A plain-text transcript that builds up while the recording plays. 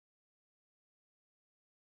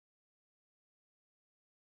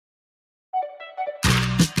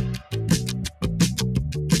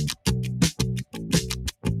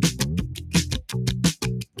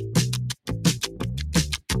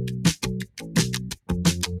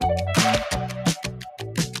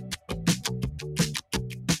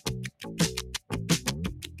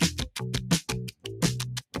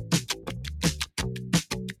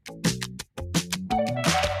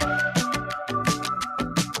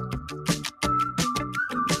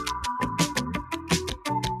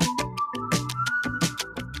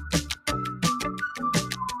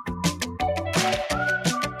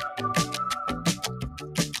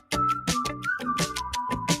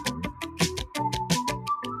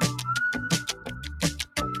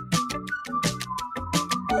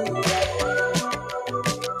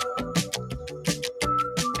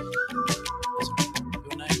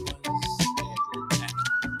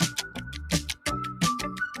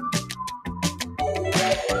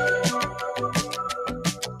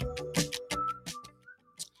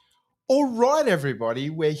All right, everybody,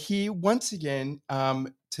 we're here once again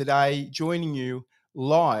today, joining you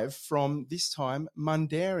live from this time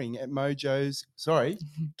Mundaring at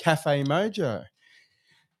Cafe Mojo.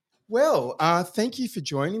 Well, thank you for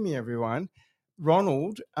joining me, everyone.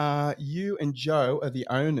 Ronald, you and Joe are the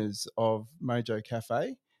owners of Mojo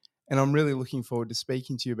Cafe, and I'm really looking forward to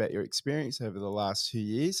speaking to you about your experience over the last 2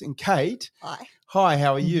 years. And Kate. Hi,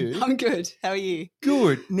 how are you? I'm good. How are you?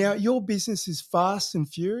 Good. Now, your business is Fast and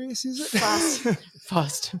Furious, is it? Fast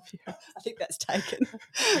and Furious. I think that's taken.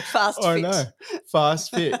 Fast Fit. I know.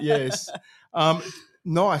 Fast Fit, yes.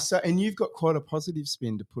 Nice. So, and you've got quite a positive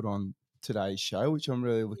spin to put on today's show, which I'm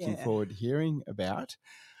really looking forward to hearing about.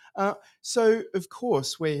 So, of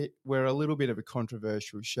course, we're a little bit of a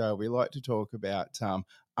controversial show. We like to talk about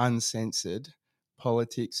uncensored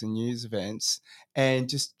politics and news events, and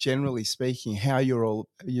just generally speaking, how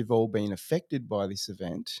you've all been affected by this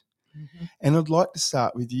event. Mm-hmm. And I'd like to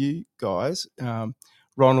start with you guys,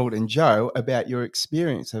 Ronald and Joe, about your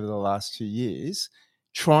experience over the last 2 years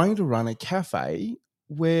trying to run a cafe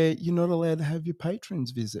where you're not allowed to have your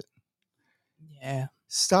patrons visit. Yeah.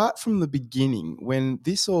 Start from the beginning, when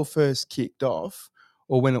this all first kicked off,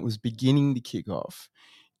 or when it was beginning to kick off.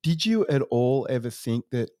 Did you at all ever think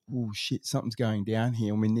that, oh, shit, something's going down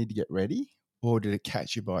here and we need to get ready? Or did it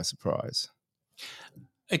catch you by surprise?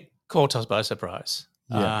 It caught us by surprise.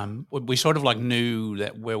 Yeah. We sort of knew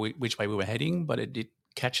that which way we were heading, but it did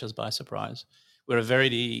catch us by surprise. We're a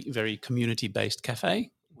very, very community-based cafe.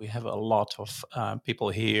 We have a lot of people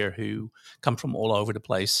here who come from all over the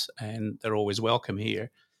place, and they're always welcome here.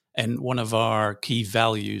 And one of our key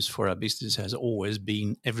values for our business has always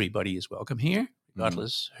been everybody is welcome here,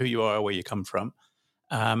 regardless who you are or where you come from.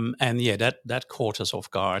 That caught us off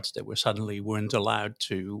guard, that we suddenly weren't allowed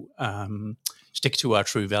to stick to our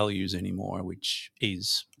true values anymore, which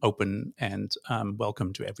is open and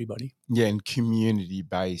welcome to everybody. Yeah, and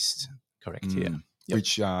community-based. Correct, yeah. Yep.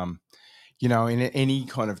 Which, in any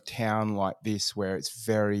kind of town like this where it's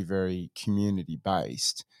very, very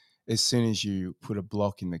community-based, as soon as you put a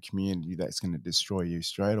block in the community, that's going to destroy you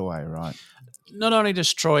straight away, right? Not only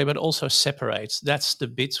destroy, but also separate. That's the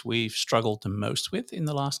bit we've struggled the most with in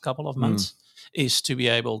the last couple of months, is to be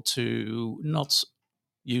able to not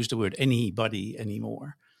use the word anybody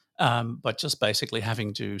anymore, but just basically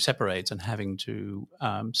having to separate and having to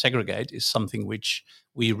segregate is something which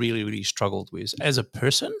we really, really struggled with as a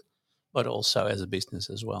person, but also as a business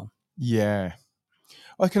as well. Yeah.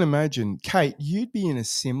 I can imagine. Kate, you'd be in a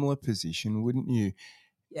similar position, wouldn't you?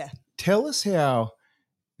 Yeah. Tell us how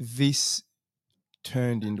this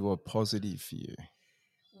turned into a positive for you.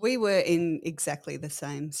 We were in exactly the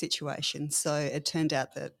same situation. So it turned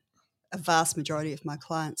out that a vast majority of my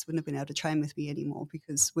clients wouldn't have been able to train with me anymore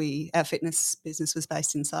because our fitness business was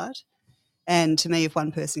based inside. And to me, if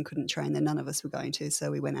one person couldn't train, then none of us were going to.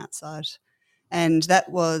 So we went outside. And that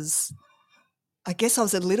was, I guess I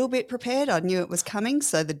was a little bit prepared. I knew it was coming.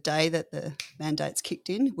 So the day that the mandates kicked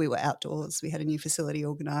in, we were outdoors. We had a new facility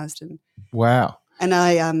organised. Wow. And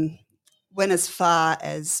I went as far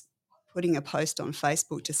as putting a post on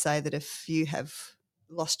Facebook to say that if you have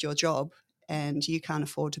lost your job and you can't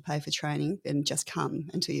afford to pay for training, then just come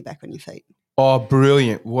until you're back on your feet. Oh,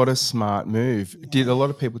 brilliant. What a smart move. Yeah. Did a lot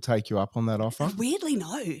of people take you up on that offer? Weirdly,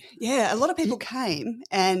 no. Yeah, a lot of people came,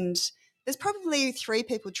 and there's probably 3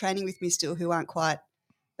 people training with me still who aren't quite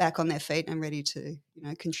back on their feet and ready to,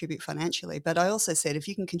 contribute financially. But I also said, if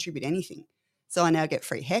you can contribute anything. So I now get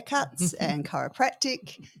free haircuts and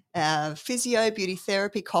chiropractic, physio, beauty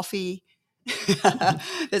therapy, coffee.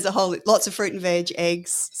 There's lots of fruit and veg,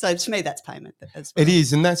 eggs. So to me, that's payment as well. It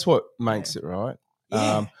is, and that's what makes it right.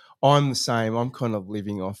 Yeah. I'm the same. I'm kind of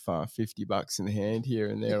living off $50 in hand here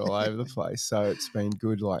and there all over the place. So it's been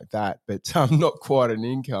good like that, but not quite an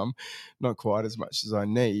income, not quite as much as I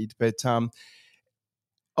need. But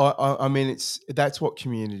I mean, that's what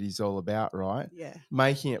community is all about, right? Yeah.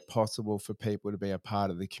 Making it possible for people to be a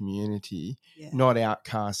part of the community, not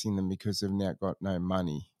outcasting them because they've now got no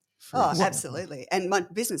money. Absolutely. And my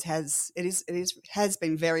business has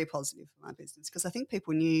been very positive for my business because I think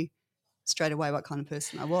people knew straight away what kind of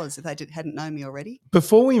person I was if they hadn't known me already.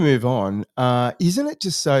 Before we move on, isn't it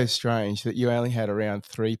just so strange that you only had around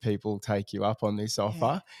 3 people take you up on this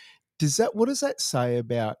offer? Yeah. What does that say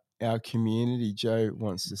about our community? Joe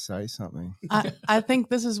wants to say something. I think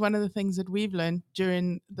this is one of the things that we've learned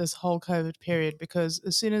during this whole COVID period, because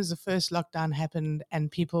as soon as the first lockdown happened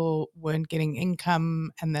and people weren't getting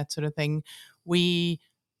income and that sort of thing, we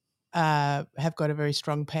have got a very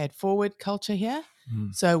strong pay it forward culture here.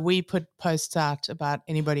 So we put posts out about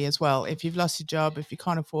anybody as well. If you've lost your job, if you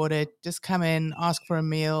can't afford it, just come in, ask for a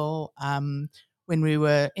meal. When we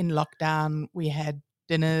were in lockdown, we had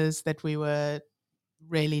dinners that we were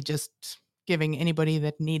really just giving anybody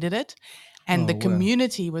that needed it. And the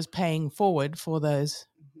community was paying forward for those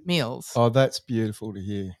meals. Oh, that's beautiful to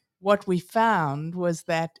hear. What we found was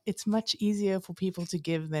that it's much easier for people to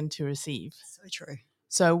give than to receive. So true.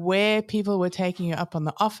 So where people were taking you up on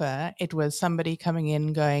the offer, it was somebody coming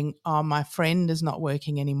in going, oh, my friend is not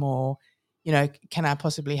working anymore. You know, can I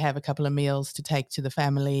possibly have a couple of meals to take to the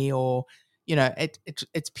family? Or, you know,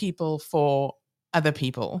 it's people for other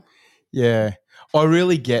people. Yeah, I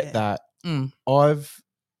really get that. Mm.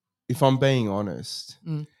 If I'm being honest,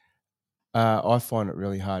 I find it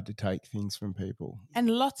really hard to take things from people. And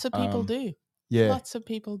lots of people do. Yeah. Lots of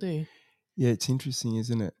people do. Yeah, it's interesting,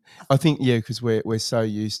 isn't it? I think, because we're so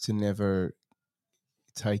used to never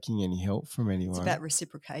taking any help from anyone. It's about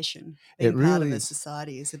reciprocation. It Being really part of a is.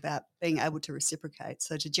 society is about being able to reciprocate.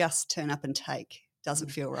 So to just turn up and take doesn't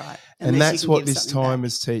feel right. And unless you that's can what give this something time back.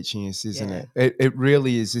 is teaching us, isn't Yeah. it? It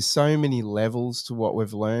really is. There's so many levels to what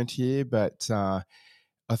we've learned here, but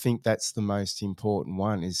I think that's the most important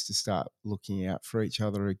one, is to start looking out for each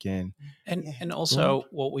other again. And also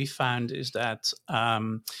what we found is that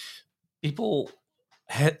people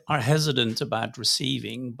are hesitant about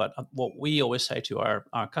receiving, but what we always say to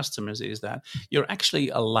our customers is that you're actually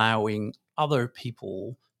allowing other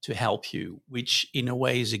people to help you, which in a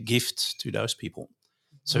way is a gift to those people.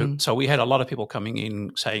 So we had a lot of people coming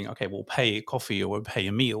in saying, okay, we'll pay a coffee or we'll pay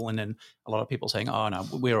a meal. And then a lot of people saying, oh, no,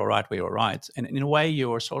 we're all right, we're all right. And in a way,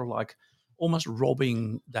 you're sort of like almost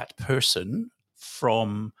robbing that person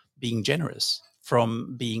from being generous,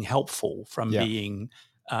 from being helpful, from being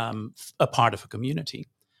a part of a community.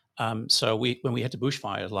 So when we had the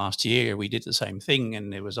bushfires last year, we did the same thing.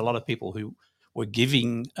 And there was a lot of people who were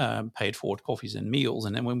giving paid forward coffees and meals.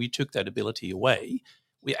 And then when we took that ability away,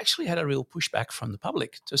 we actually had a real pushback from the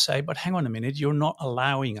public to say, but hang on a minute, you're not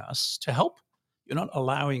allowing us to help. You're not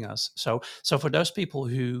allowing us. So for those people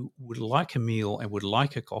who would like a meal and would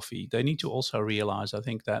like a coffee, they need to also realize, I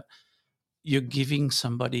think, that you're giving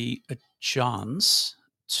somebody a chance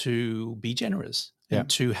to be generous and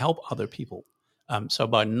to help other people. So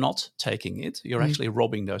by not taking it, you're actually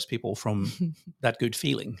robbing those people from that good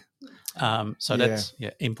feeling. So that's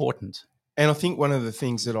important. And I think one of the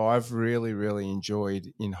things that I've really, really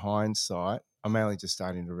enjoyed in hindsight, I'm only just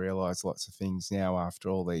starting to realise lots of things now after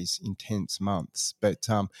all these intense months, but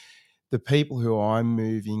the people who I'm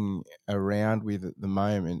moving around with at the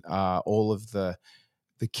moment are all of the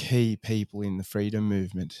key people in the freedom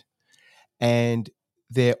movement. And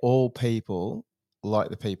they're all people like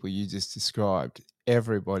the people you just described.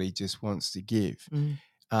 Everybody just wants to give.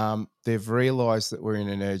 They've realised that we're in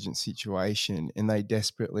an urgent situation and they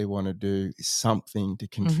desperately want to do something to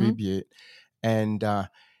contribute. And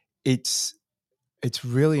it's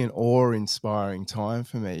really an awe-inspiring time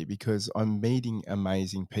for me because I'm meeting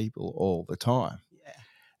amazing people all the time. Yeah.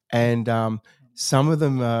 And some of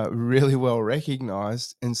them are really well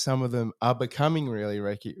recognised and some of them are becoming really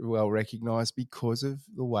well recognised because of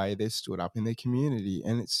the way they've stood up in their community.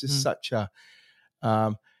 And it's just such a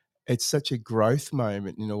growth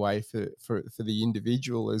moment in a way for the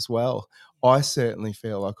individual as well. I certainly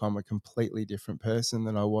feel like I'm a completely different person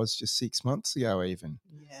than I was just 6 months ago even.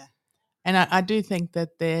 Yeah. And I do think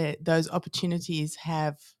that those opportunities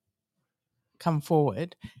have come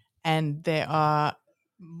forward and there are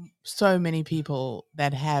so many people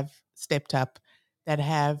that have stepped up, that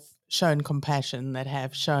have shown compassion, that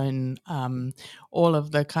have shown all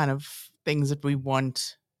of the kind of things that we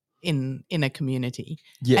want in a community.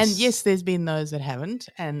 Yes. And yes, there's been those that haven't,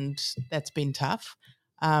 and that's been tough.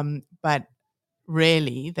 But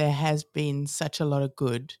really, there has been such a lot of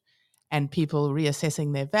good and people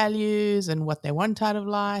reassessing their values and what they want out of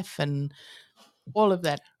life and all of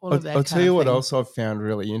that. I'll tell you what else I've found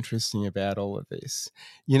really interesting about all of this.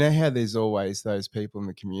 You know how there's always those people in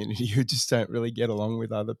the community who just don't really get along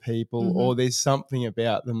with other people or there's something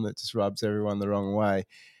about them that just rubs everyone the wrong way.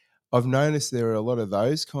 I've noticed there are a lot of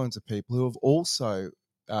those kinds of people who have also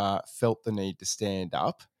felt the need to stand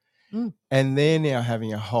up. And they're now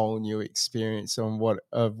having a whole new experience on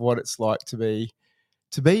what it's like to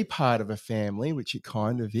be part of a family, which it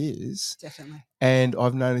kind of is. Definitely. And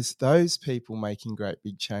I've noticed those people making great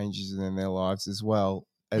big changes in their lives as well,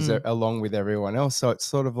 along with everyone else. So it's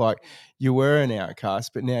sort of like you were an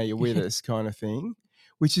outcast, but now you're with us kind of thing,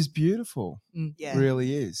 which is beautiful. Yeah. It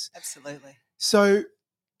really is. Absolutely. So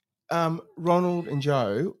Ronald and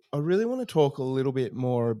Joe, I really want to talk a little bit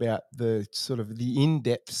more about the sort of the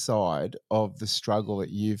in-depth side of the struggle that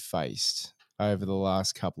you've faced over the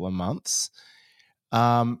last couple of months.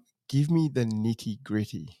 Give me the nitty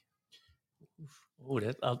gritty.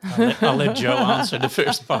 I'll let Joe answer the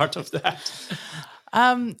first part of that.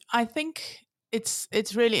 I think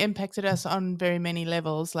it's really impacted us on very many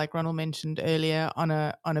levels, like Ronald mentioned earlier, on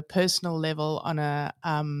a personal level, on a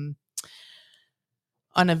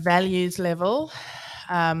values level,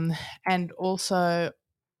 and also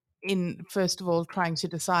in, first of all, trying to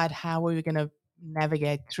decide how we were going to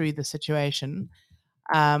navigate through the situation.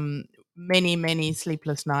 Many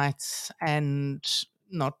sleepless nights and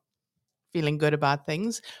not feeling good about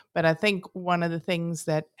things. But I think one of the things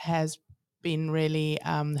that has been really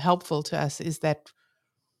helpful to us is that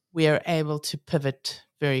we are able to pivot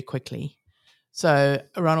very quickly. So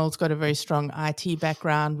Ronald's got a very strong IT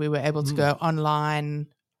background. We were able to go online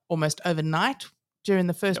almost overnight during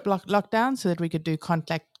the first lockdown so that we could do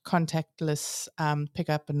contactless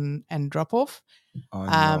pickup and drop off. Oh,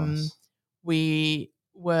 nice. We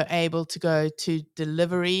were able to go to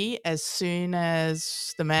delivery as soon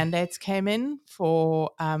as the mandates came in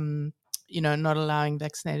for, not allowing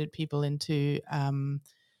vaccinated people into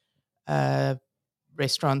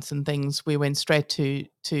restaurants and things. We went straight to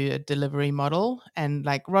a delivery model, and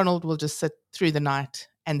like Ronald will just sit through the night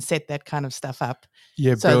and set that kind of stuff up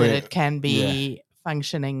so brilliant. that it can be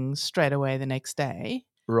functioning straight away the next day.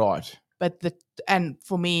 Right. But and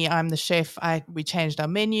for me, I'm the chef. We changed our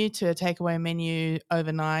menu to a takeaway menu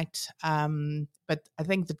overnight. But I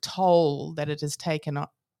think the toll that it has taken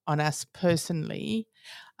on us personally,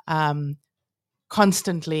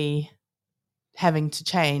 constantly having to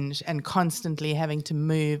change and constantly having to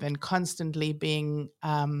move and constantly being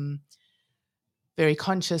very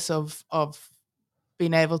conscious of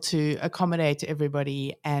being able to accommodate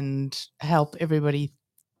everybody and help everybody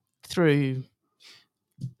through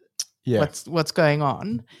what's going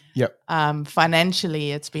on. Yep.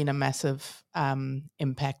 Financially, it's been a massive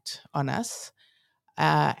impact on us.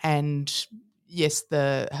 And yes,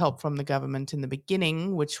 the help from the government in the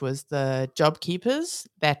beginning, which was the JobKeepers,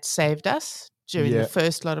 that saved us during the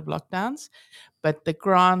first lot of lockdowns. But the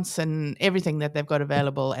grants and everything that they've got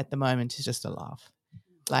available at the moment is just a laugh.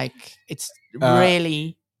 Like, it's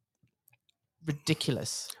really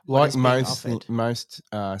ridiculous. Like most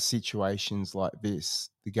situations like this,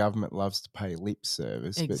 the government loves to pay lip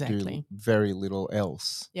service, but do very little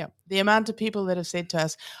else. Yeah. The amount of people that have said to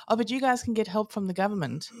us, "Oh, but you guys can get help from the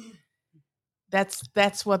government."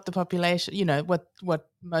 That's what the population, what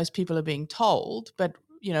most people are being told. But,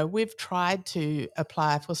 we've tried to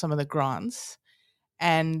apply for some of the grants.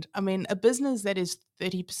 And I mean, a business that is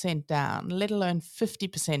 30% down, let alone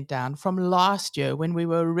 50% down from last year when we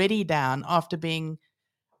were already down after being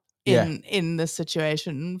in this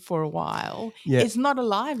situation for a while, is not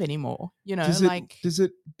alive anymore. Does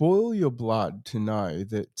it boil your blood to know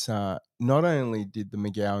that not only did the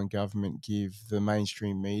McGowan government give the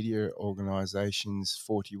mainstream media organisations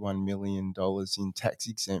 $41 million in tax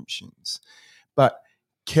exemptions, but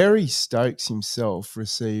Kerry Stokes himself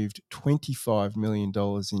received $25 million in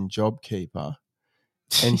JobKeeper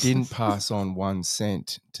and didn't pass on 1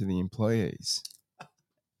 cent to the employees?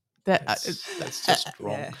 That's just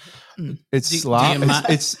wrong. Yeah.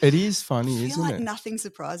 It is funny, I feel isn't like it? nothing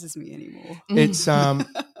surprises me anymore. It's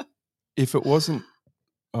if it wasn't,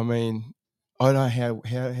 I mean, I don't know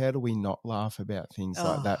how do we not laugh about things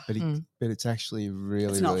like that? But it's actually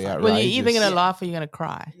really outrageous. Well, you're either going to laugh or you're going to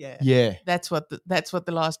cry. Yeah. That's what the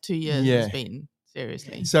last 2 years has been.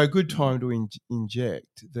 Seriously. So a good time to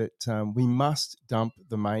inject that we must dump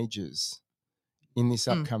the majors in this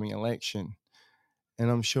upcoming election. And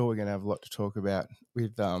I'm sure we're going to have a lot to talk about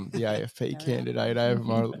with the AFP candidate over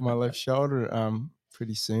my left shoulder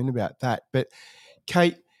pretty soon about that. But,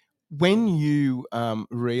 Kate, when you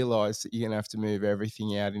realised that you're going to have to move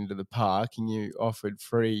everything out into the park and you offered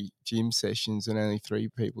free gym sessions and only 3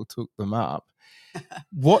 people took them up,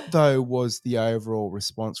 what, though, was the overall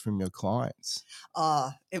response from your clients?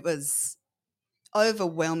 It was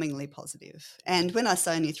overwhelmingly positive. And when I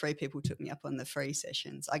say only 3 people took me up on the free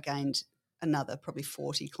sessions, I gained another probably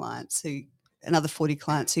 40 clients who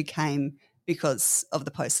came because of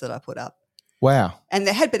the posts that I put up. Wow. And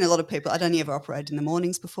there had been a lot of people. I'd only ever operated in the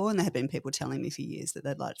mornings before, and there had been people telling me for years that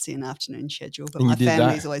they'd like to see an afternoon schedule. But my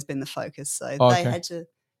family's always been the focus, so they had to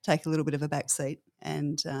take a little bit of a back seat.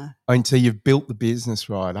 And so you've built the business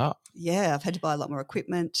right up. Yeah, I've had to buy a lot more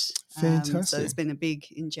equipment. Fantastic. So there's been a big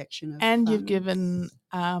injection of and you've given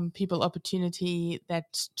people opportunity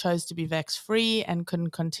that chose to be vax-free and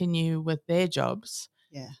couldn't continue with their jobs.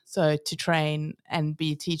 Yeah. So to train and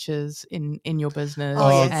be teachers in your business.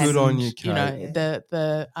 Good on you, Kate.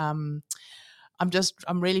 The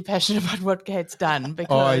I'm really passionate about what Kate's done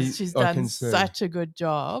because she's I done can see. such a good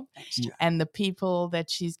job. Thanks, Jo. And the people that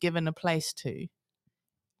she's given a place to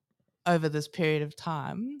over this period of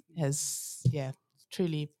time has,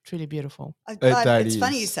 truly, truly beautiful. It's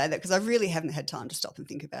funny you say that because I really haven't had time to stop and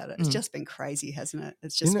think about it. It's just been crazy, hasn't it?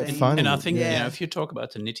 It's just Isn't it been funny? And I think, Yeah. if you talk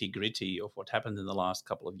about the nitty-gritty of what happened in the last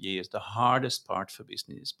couple of years, the hardest part for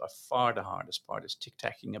business, by far the hardest part, is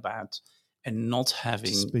tic-tacking about and not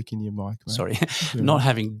having Speaking to your mic, mate. sorry, You're not right.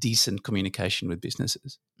 having decent communication with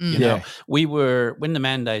businesses. Mm. You know, Yeah. we were, when the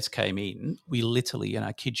mandates came in, we literally, and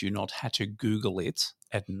I kid you not, had to Google it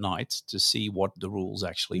at night to see what the rules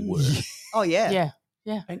actually were. Oh, yeah.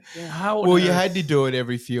 Yeah. And how on Well, you earth- had to do it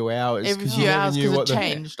every few hours Every because few you never hours knew because it what the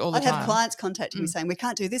changed all the I'd time. have clients contacting me saying, we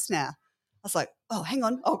can't do this now. I was like, oh, hang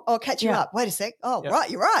on. I'll catch you Yeah. up. Wait a sec. Oh, Yep. right.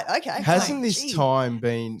 You're right. Okay. Hasn't fine. this Gee. time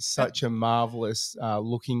been such a marvelous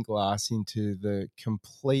looking glass into the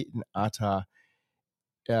complete and utter,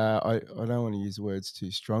 I don't want to use words too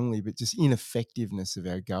strongly, but just ineffectiveness of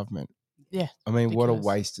our government? Yeah. I mean, what a ridiculous.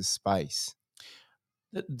 waste of space.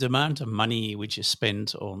 the amount of money which is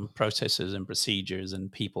spent on processes and procedures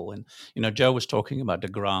and people. And, Joe was talking about the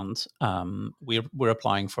grant. We're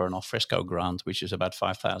applying for an alfresco grant, which is about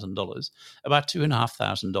 $5,000. About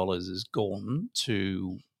 $2,500 is gone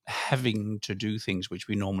to having to do things which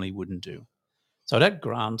we normally wouldn't do. So that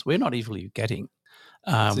grant, we're not even getting.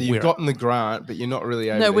 So you've gotten the grant, but you're not really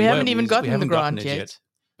able No, to we use haven't it. even we gotten the haven't gotten grant it yet.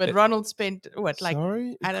 But Ronald spent,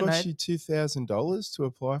 Sorry? I It don't cost know. you $2,000 to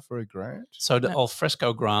apply for a grant? So the No.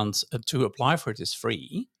 alfresco grant, to apply for it is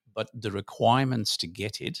free, but the requirements to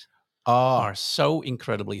get it Oh, are so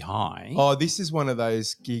incredibly high. this is one of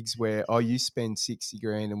those gigs where, you spend 60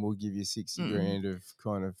 grand and we'll give you 60 grand of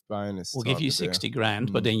kind of bonus. We'll give type you of deal. 60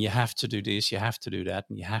 grand, but Mm. then you have to do this, you have to do that,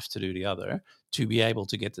 and you have to do the other to be able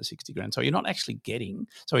to get the 60 grand. So you're not actually getting.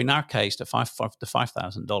 So in our case, the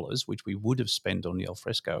 $5,000, which we would have spent on the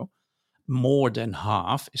alfresco, more than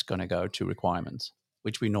half is going to go to requirements,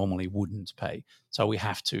 which we normally wouldn't pay. So we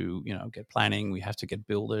have to, get planning, we have to get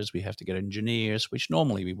builders, we have to get engineers, which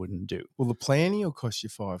normally we wouldn't do. Well, the planning will cost you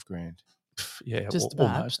 $5 grand. Yeah, Just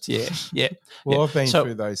about. almost. Yeah, yeah. Well, yeah. I've been So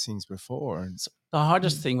through those things before. And the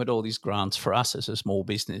hardest thing with all these grants for us as a small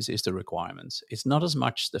business is the requirements. It's not as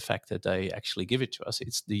much the fact that they actually give it to us,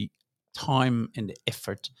 it's the time and the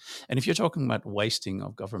effort. And if you're talking about wasting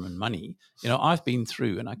of government money, I've been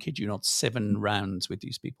through, and I kid you not, 7 rounds with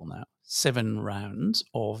these people now. 7 rounds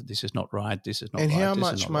of this is not right, this is not and right. how this is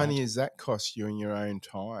much not money right. has that cost you in your own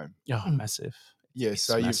time? Oh, massive. Yeah, It's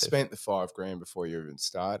so you've massive. spent the $5 grand before you even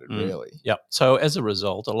started, really. Yeah. So as a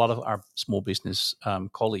result, a lot of our small business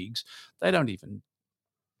colleagues, they don't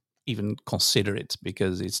even consider it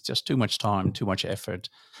because it's just too much time, too much effort,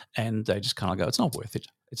 and they just kind of go, it's not worth it.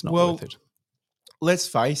 It's not worth it. Let's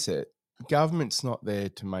face it, government's not there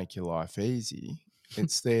to make your life easy.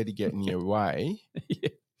 It's there to get in your way Yeah.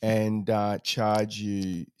 and charge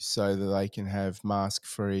you so that they can have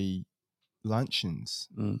mask-free luncheons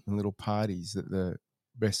and little parties that the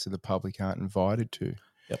rest of the public aren't invited to.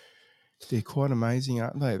 Yep. They're quite amazing,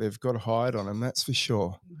 aren't they? They've got a hide on them, that's for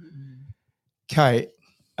sure. Kate,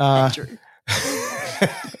 Andrew.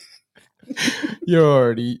 you're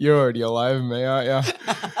already all over me, aren't you?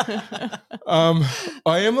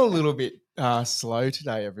 I am a little bit slow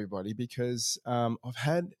today, everybody, because I've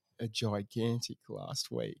had a gigantic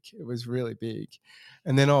last week. It was really big.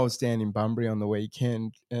 And then I was down in Bunbury on the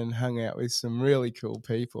weekend and hung out with some really cool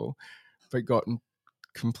people, but gotten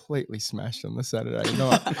completely smashed on the Saturday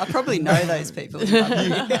night. I probably know those people. In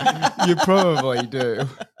Bunbury. You probably do.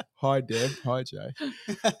 Hi, Deb. Hi, Jay.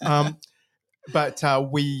 But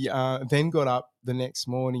we then got up the next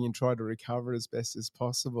morning and tried to recover as best as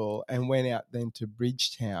possible and went out then to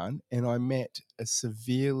Bridgetown, and I met a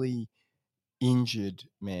severely injured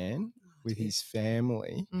man with his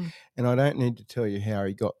family. And I don't need to tell you how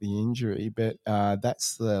he got the injury, but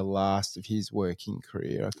that's the last of his working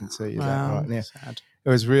career. I can tell you that right now. Sad. It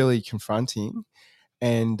was really confronting.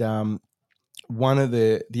 And one of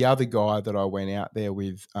the other guy that I went out there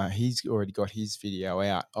with, he's already got his video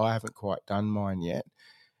out. I haven't quite done mine yet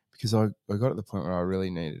because I got at the point where I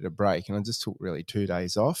really needed a break, and I just took really 2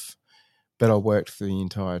 days off, but I worked for the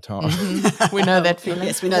entire time. We know that feeling.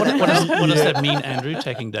 Yes, we know What that. does that mean, Andrew,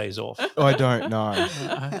 taking days off? I don't know.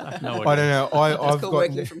 I have no idea. I don't know. It's I've called got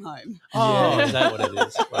working from home. Oh, Yeah. is that what it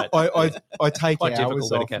is? Right. I take Quite hours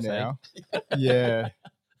typical off at a cafe. now. Yeah.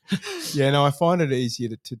 Yeah, no, I find it easier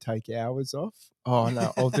to take hours off. Oh,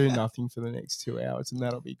 no, I'll do nothing for the next 2 hours and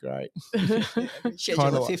that'll be great. Schedule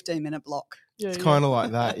Kinda a like- 15-minute block. It's kind of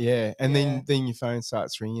like that, yeah. And Yeah. then your phone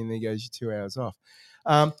starts ringing and there goes your 2 hours off.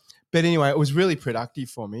 But anyway, it was really productive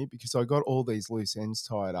for me because I got all these loose ends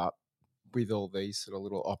tied up with all these sort of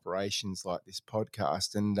little operations like this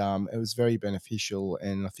podcast, and it was very beneficial,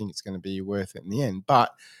 and I think it's going to be worth it in the end.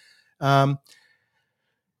 But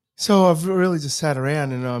so I've really just sat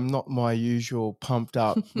around, and I'm not my usual pumped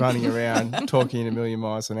up, running around, talking a million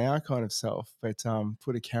miles an hour kind of self, but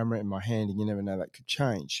put a camera in my hand and you never know, that could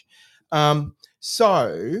change.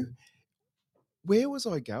 So where was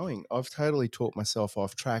I going? I've totally talked myself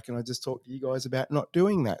off track, and I just talked to you guys about not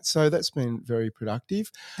doing that. So that's been very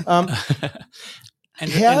productive.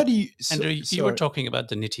 Andrew, you were talking about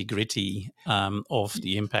the nitty-gritty of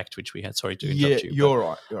the impact which we had. Sorry to interrupt you. You're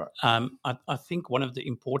right. I think one of the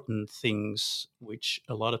important things which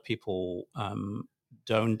a lot of people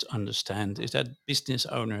don't understand is that business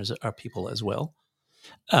owners are people as well.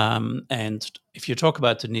 And if you talk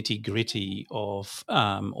about the nitty-gritty of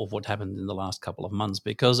what happened in the last couple of months,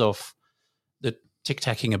 because of the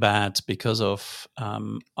tic-tacking about, because of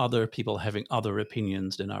other people having other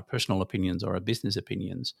opinions than our personal opinions or our business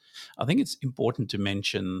opinions, I think it's important to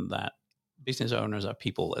mention that business owners are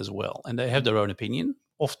people as well, and they have their own opinion.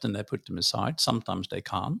 Often they put them aside. Sometimes they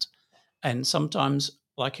can't. And sometimes,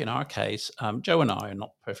 like in our case, Joe and I are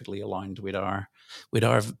not perfectly aligned with our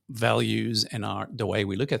values and the way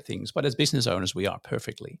we look at things. But as business owners, we are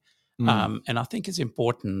perfectly. And I think it's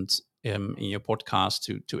important in your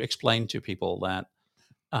podcast to explain to people that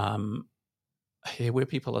we're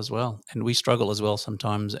people as well, and we struggle as well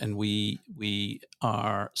sometimes, and we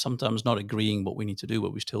are sometimes not agreeing what we need to do,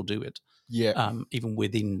 but we still do it. Yeah. Even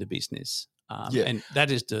within the business. And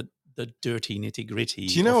that is the dirty nitty-gritty.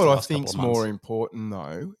 Do you know what I think's more important,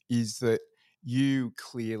 though, is that you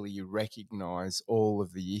clearly recognize all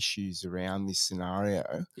of the issues around this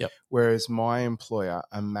scenario. Yep. Whereas my employer,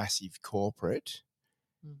 a massive corporate,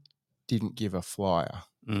 didn't give a flyer.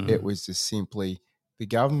 It was just simply, the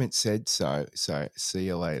government said so see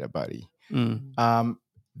you later, buddy.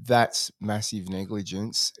 That's massive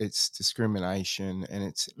negligence. It's discrimination, and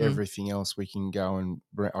it's everything else. We can go and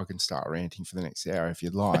I can start ranting for the next hour if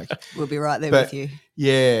you'd like. We'll be right there with you.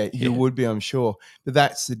 Yeah, you would be, I'm sure. But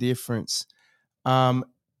that's the difference. And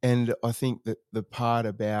I think that the part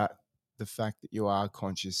about the fact that you are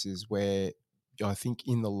conscious is where I think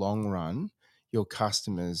in the long run, your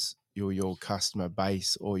customers, your customer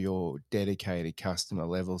base or your dedicated customer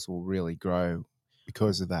levels will really grow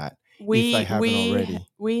because of that. If they haven't already.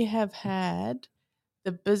 We have had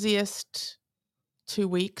the busiest 2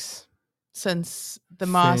 weeks since the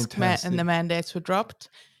mask and the mandates were dropped.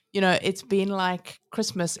 You know, it's been like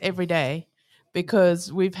Christmas every day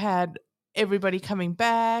because we've had everybody coming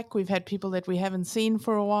back. We've had people that we haven't seen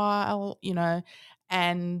for a while, you know,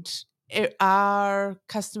 and our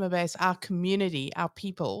customer base, our community, our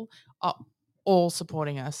people are all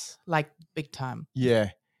supporting us like big time. Yeah.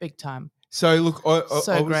 Big time. So look, I was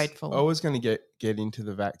grateful. I was going to get into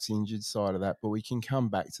the vax injured side of that, but we can come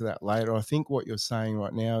back to that later. I think what you're saying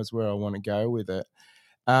right now is where I want to go with it.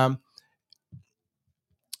 How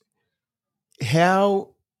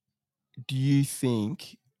do you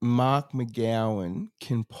think Mark McGowan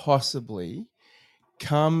can possibly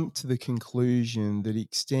come to the conclusion that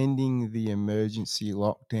extending the emergency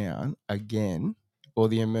lockdown again, or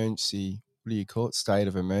the emergency, what do you call it, state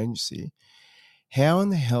of emergency, how in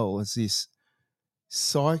the hell is this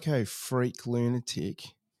psycho freak lunatic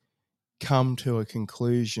come to a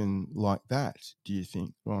conclusion like that, do you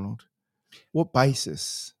think, Ronald? What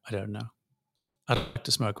basis? I don't know. I'd like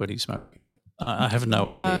to smoke what he's smoking. I have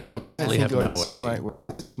no idea. It's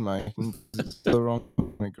the wrong.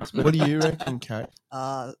 What do you reckon, Kate?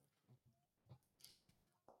 Honestly,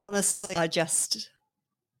 it's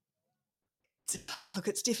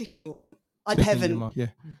difficult. I don't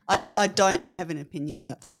have an opinion.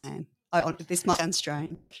 This might sound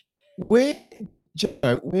strange. Where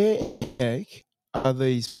are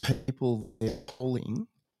these people they're polling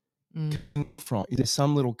from? Is there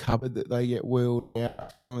some little cupboard that they get wheeled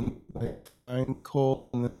out and they phone call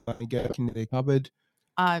and then they go into their cupboard?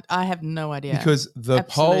 I have no idea. Because the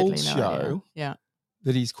polls no show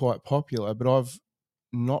that he's quite popular, but I've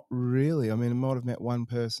not really. I mean, I might have met one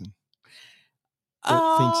person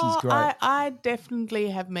that thinks he's great. I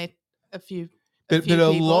definitely have met a few. But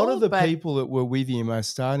a lot of the people that were with him are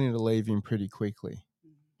starting to leave him pretty quickly.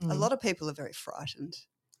 A lot of people are very frightened.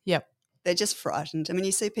 Yep. They're just frightened. I mean,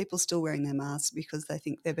 you see people still wearing their masks because they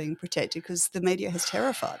think they're being protected because the media has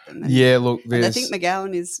terrified them. And, and I think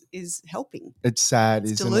McGowan is helping. It's sad,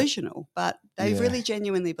 it's isn't delusional, but they really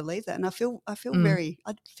genuinely believe that. And I feel I feel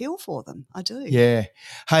for them. I do. Yeah.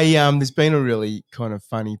 Hey, there's been a really kind of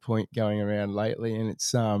funny point going around lately, and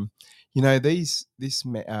it's this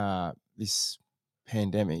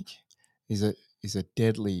pandemic is a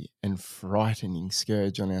deadly and frightening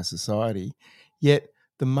scourge on our society, yet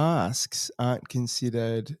the masks aren't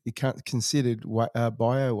considered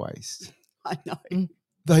bio waste. I know.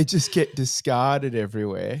 They just get discarded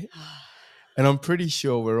everywhere. And I'm pretty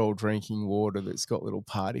sure we're all drinking water that's got little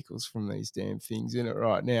particles from these damn things in it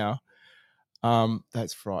right now.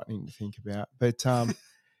 That's frightening to think about. But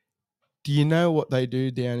do you know what they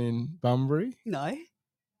do down in Bunbury? No.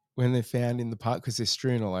 When they're found in the park, because they're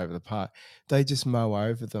strewn all over the park, they just mow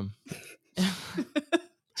over them.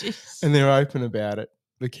 Jeez. And they're open about it.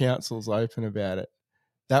 The council's open about it.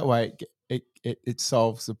 That way it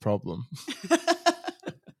solves the problem.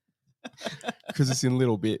 Because it's in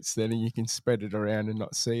little bits, then you can spread it around and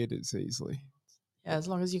not see it as easily. Yeah, as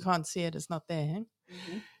long as you can't see it, it's not there. Eh?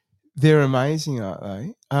 Mm-hmm. They're amazing,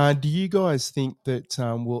 aren't they? Do you guys think that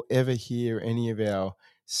we'll ever hear any of our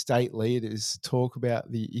state leaders talk about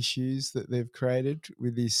the issues that they've created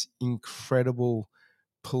with this incredible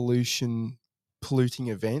polluting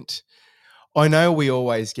event? I know we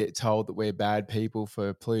always get told that we're bad people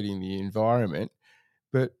for polluting the environment,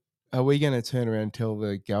 but are we going to turn around and tell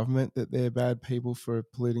the government that they're bad people for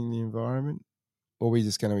polluting the environment? Or are we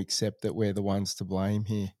just going to accept that we're the ones to blame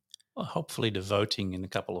here? Well, hopefully the voting in a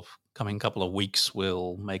coming couple of weeks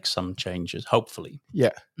will make some changes, hopefully.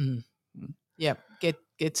 Yeah. Yeah,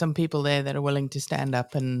 get some people there that are willing to stand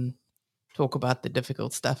up and talk about the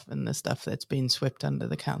difficult stuff and the stuff that's been swept under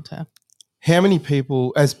the counter. How many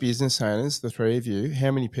people, as business owners, the three of you,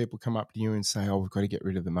 how many people come up to you and say, we've got to get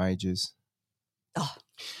rid of the majors? Oh,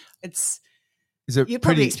 Is it you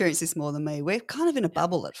probably experience this more than me. We're kind of in a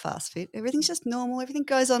bubble at Fast Fit. Everything's just normal. Everything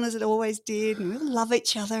goes on as it always did. And we love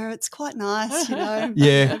each other. It's quite nice, you know.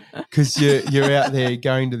 Yeah, because you're out there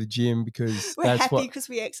going to the gym because we're happy because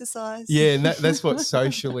we exercise. Yeah, and that's what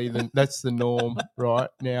socially, that's the norm right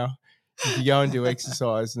now. If you go and do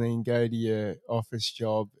exercise and then go to your office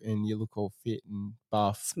job and you look all fit and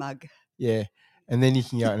buff. Smug. Yeah. And then you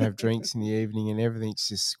can go out and have drinks in the evening and everything's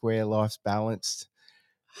just square, life's balanced.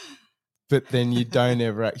 But then you don't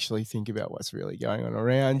ever actually think about what's really going on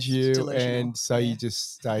around you. Delusional. And so you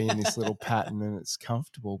just stay in this little pattern and it's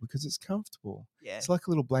comfortable because it's comfortable. Yeah. It's like a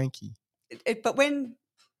little blankie. But when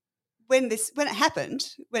it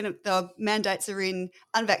happened, when the mandates are in,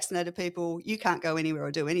 unvaccinated people, you can't go anywhere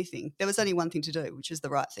or do anything. There was only one thing to do, which is the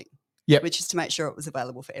right thing. Yep. Which is to make sure it was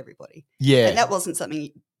available for everybody. Yeah. And that wasn't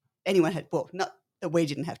something anyone had, not that we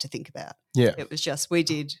didn't have to think about. Yeah. It was just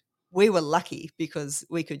we were lucky because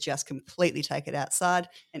we could just completely take it outside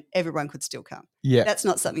and everyone could still come. Yeah. That's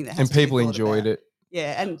not something that has and to be people thought enjoyed about. it.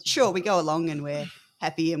 Yeah. And sure, we go along and we're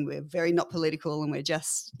happy and we're very not political and we're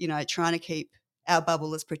just, trying to keep our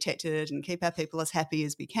bubble as protected and keep our people as happy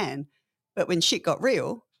as we can. But when shit got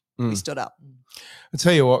real, we stood up. I'll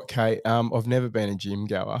tell you what, Kate, I've never been a gym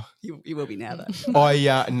goer. You will be now, though.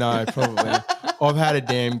 No, probably not. I've had a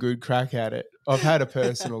damn good crack at it. I've had a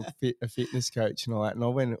fitness coach and all that, and I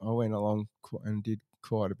went along and did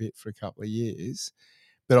quite a bit for a couple of years,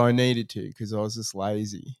 but I needed to because I was just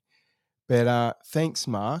lazy. But thanks,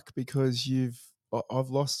 Mark, because I've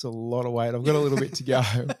lost a lot of weight. I've got a little bit to go.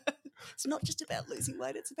 It's not just about losing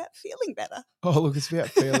weight; it's about feeling better. Oh, look, it's about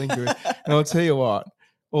feeling good. And I'll tell you what,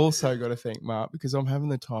 also got to thank Mark because I'm having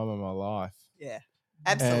the time of my life. Yeah,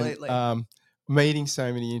 absolutely. And, meeting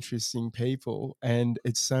so many interesting people, and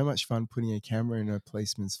it's so much fun putting a camera in a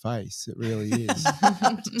policeman's face. It really is.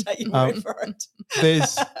 Take your word for it.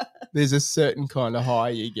 There's a certain kind of high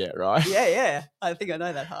you get, right? Yeah. I think I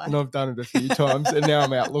know that high. And I've done it a few times, and now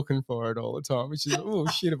I'm out looking for it all the time, which is, oh,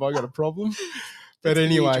 shit, have I got a problem? But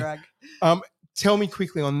anyway, tell me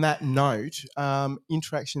quickly on that note,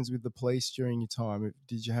 interactions with the police during your time.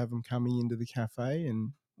 Did you have them coming into the cafe?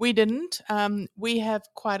 And we didn't. We have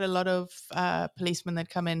quite a lot of policemen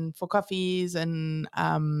that come in for coffees and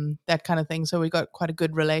that kind of thing. So we got quite a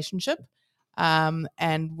good relationship.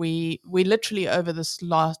 And we literally over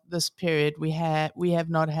this period we have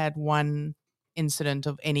not had one incident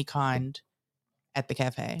of any kind at the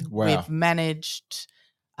cafe. Wow. We've managed.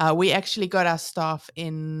 We actually got our staff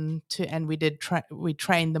and we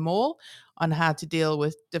trained them all on how to deal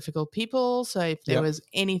with difficult people. So if there was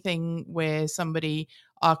anything where somebody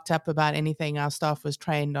arced up about anything, our staff was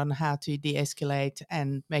trained on how to de-escalate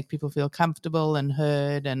and make people feel comfortable and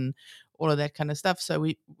heard and all of that kind of stuff. So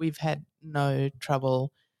we've had no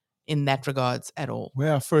trouble in that regards at all.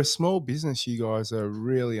 Wow, for a small business, you guys are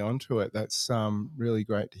really onto it. That's really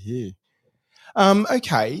great to hear.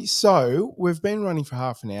 Okay, so we've been running for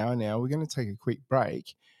half an hour now. We're going to take a quick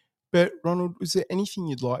break. But Ronald, is there anything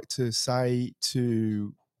you'd like to say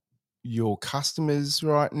to your customers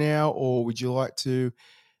right now, or would you like to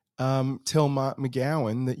tell Mark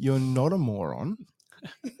McGowan that you're not a moron.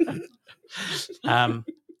 Be No.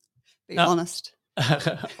 honest.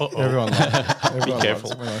 Everyone Be careful.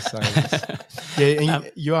 loves it when I say this. Yeah,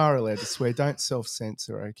 and you are allowed to swear. Don't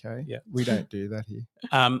self-censor, okay? Yeah. We don't do that here.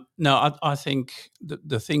 No, I think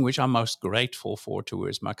the thing which I'm most grateful for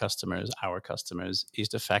towards my customers, our customers, is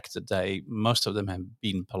the fact that most of them have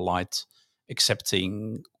been polite,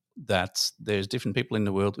 accepting that there's different people in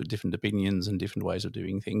the world with different opinions and different ways of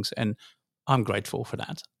doing things. And I'm grateful for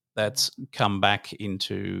that. That's come back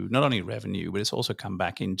into not only revenue, but it's also come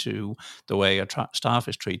back into the way our staff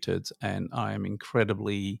is treated. And I am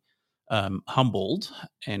incredibly humbled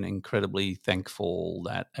and incredibly thankful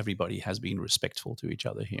that everybody has been respectful to each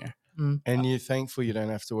other here. And you're thankful you don't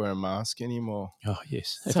have to wear a mask anymore. Oh,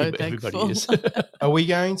 yes. So Everybody thankful. is. Are we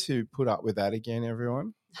going to put up with that again,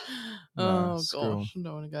 everyone? No, Oh, screw 'em. gosh. I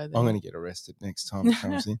don't want to go there. I'm going to get arrested next time it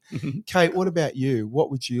comes in. Kate, what about you? What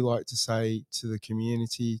would you like to say to the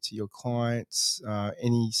community, to your clients?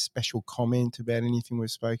 Any special comment about anything we've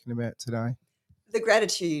spoken about today? The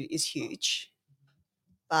gratitude is huge,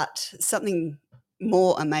 but something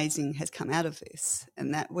more amazing has come out of this,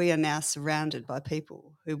 and that we are now surrounded by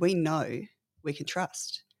people who we know we can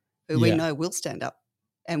trust, who we Yeah. know will stand up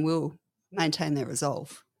and will maintain their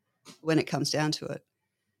resolve when it comes down to it.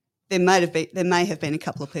 There may have been a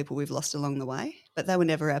couple of people we've lost along the way, but they were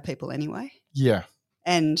never our people anyway. Yeah.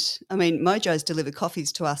 And I mean, Mojo's delivered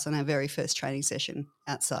coffees to us on our very first training session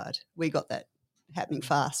outside. We got that happening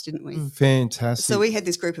fast, didn't we? Fantastic. So we had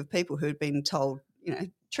this group of people who had been told,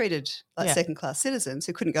 treated like Yeah. second-class citizens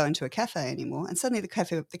who couldn't go into a cafe anymore, and suddenly the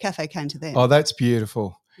cafe came to them. Oh, that's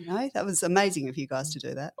beautiful. That was amazing of you guys to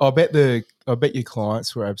do that. I bet your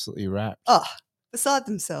clients were absolutely wrapped. Oh, beside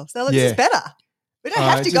themselves. They're like, Yeah. this is better. We don't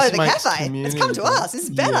have it to go just to the makes cafe. Let's come to community. us. This is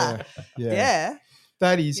better. Yeah. Yeah.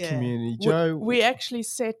 That is Yeah. community. Joe. We actually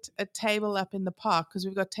set a table up in the park because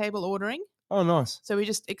we've got table ordering. Oh, nice. So we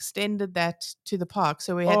just extended that to the park.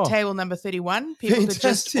 So we had Oh. table number 31. People could just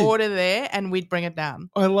Fantastic. order there and we'd bring it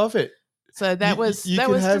down. I love it. So that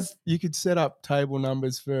You could set up table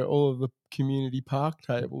numbers for all of the community park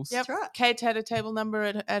tables. Yep. That's right. Kate had a table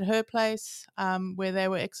number at her place where they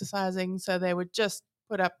were exercising. So they would just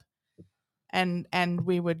put up and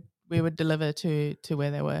we would deliver to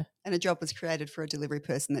where they were. And a job was created for a delivery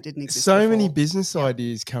person that didn't exist So many before. business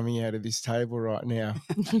ideas coming out of this table right now,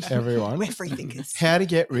 everyone. We're free thinkers. How to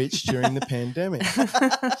get rich during the pandemic.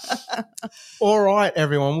 All right,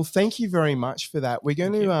 everyone. Well, thank you very much for that. We're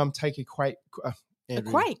going to take a quake.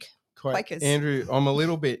 Quakers. Andrew, I'm a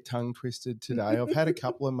little bit tongue twisted today. I've had a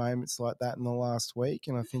couple of moments like that in the last week,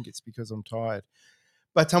 and I think it's because I'm tired.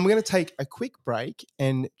 But we're going to take a quick break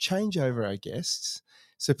and change over our guests.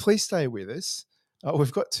 So please stay with us.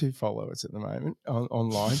 We've got 2 followers at the moment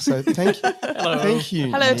online. So thank you. Hello. Thank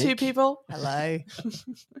you. Hello, Nick 2 people. Hello.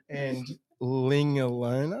 and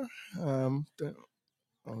Lingalona. I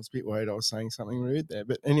was a bit worried I was saying something rude there.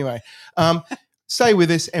 But anyway, stay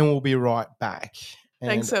with us and we'll be right back.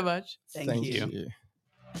 Thanks so much. Thank you. you.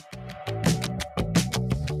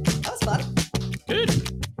 That was fun. Good.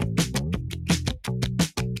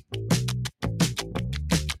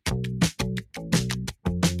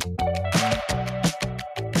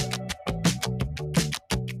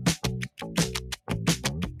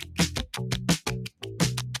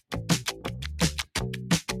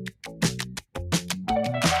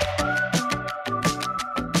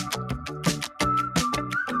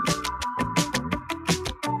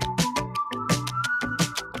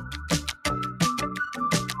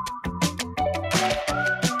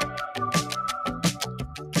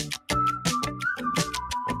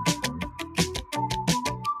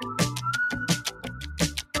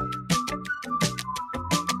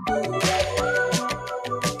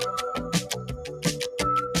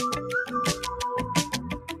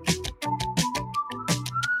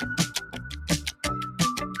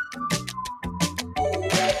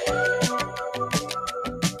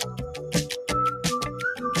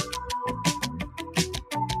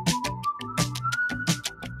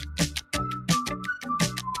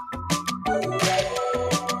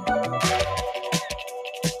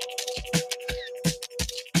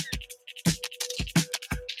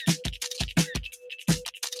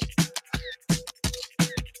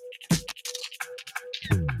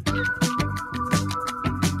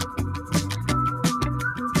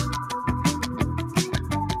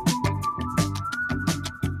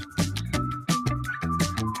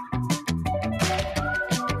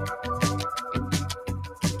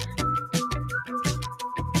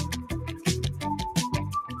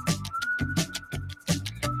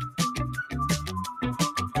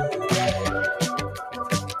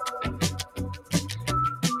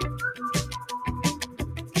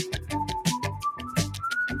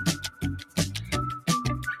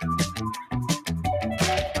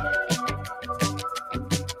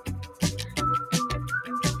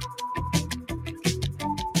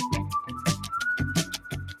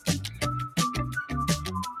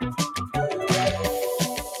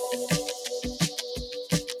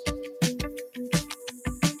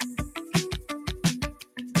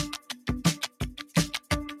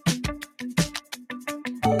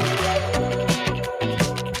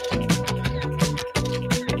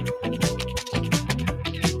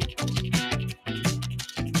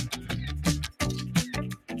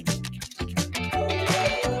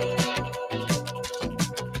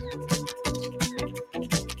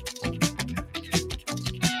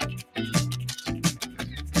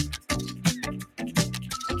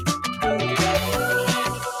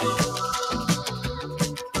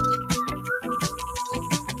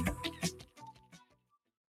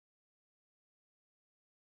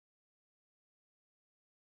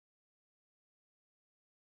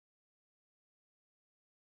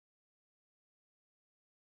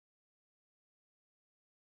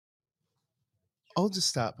 I'll just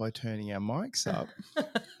start by turning our mics up.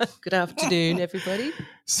 Good afternoon, everybody.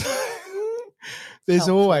 So, there's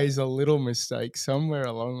Helpful. always a little mistake somewhere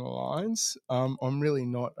along the lines. I'm really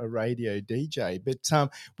not a radio DJ,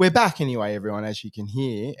 but we're back anyway, everyone, as you can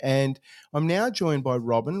hear. And I'm now joined by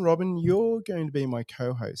Robin. Robin, you're going to be my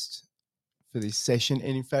co-host for this session.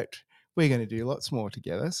 And in fact, we're going to do lots more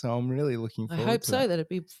together. So I'm really looking I forward hope to so. that. That'd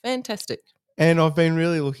be fantastic. And I've been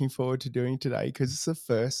really looking forward to doing today because it's the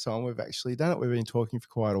first time we've actually done it. We've been talking for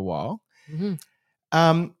quite a while.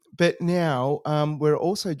 Mm-hmm. But now we're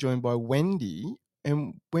also joined by Wendy.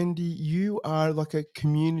 And Wendy, you are like a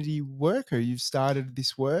community worker. You've started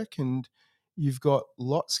this work and you've got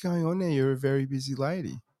lots going on there. You're a very busy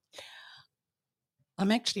lady.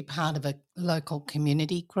 I'm actually part of a local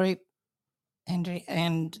community group, Andrew,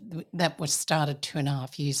 and that was started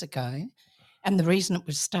 2.5 years ago. And the reason it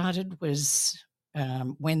was started was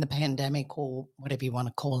when the pandemic, or whatever you want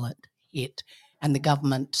to call it, hit, and the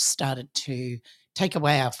government started to take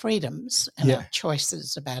away our freedoms and our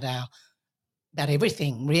choices about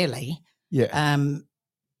everything, really. Yeah.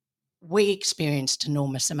 We experienced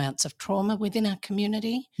enormous amounts of trauma within our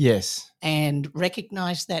community. Yes. And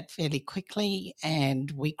recognised that fairly quickly,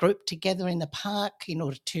 and we grouped together in the park in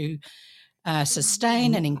order to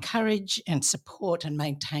sustain and encourage and support and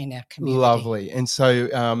maintain our community. Lovely. And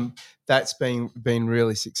so that's been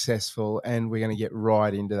really successful, and we're going to get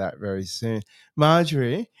right into that very soon.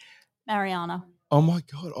 Marjorie. Mariana. Oh, my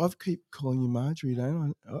God. I keep calling you Marjorie,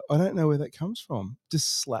 don't I? I don't know where that comes from.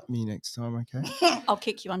 Just slap me next time, okay? I'll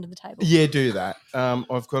kick you under the table. Yeah, do that.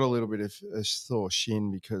 I've got a little bit of a sore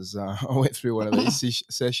shin because I went through one of these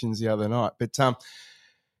sessions the other night. But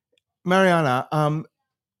Mariana,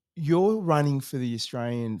 you're running for the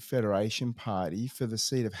Australian Federation Party for the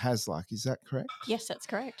seat of Hasluck. Is that correct? Yes, that's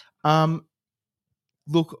correct.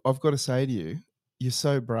 Look, I've got to say to you, you're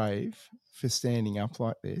so brave for standing up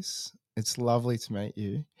like this. It's lovely to meet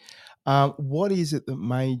you. What is it that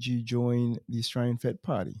made you join the Australian Fed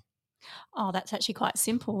Party? Oh, that's actually quite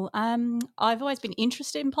simple. I've always been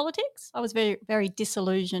interested in politics. I was very, very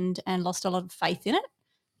disillusioned and lost a lot of faith in it.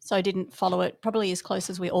 So I didn't follow it probably as close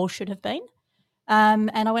as we all should have been.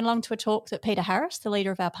 And I went along to a talk that Peter Harris, the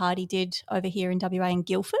leader of our party, did over here in WA in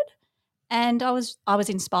Guildford. And I was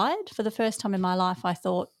inspired. For the first time in my life, I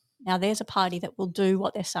thought, now there's a party that will do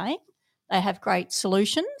what they're saying. They have great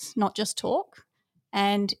solutions, not just talk.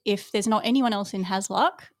 And if there's not anyone else in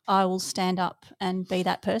Hasluck, I will stand up and be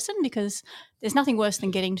that person, because there's nothing worse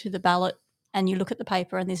than getting to the ballot and you look at the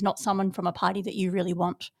paper and there's not someone from a party that you really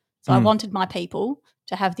want. So I wanted my people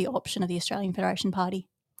to have the option of the Australian Federation Party.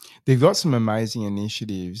 They've got some amazing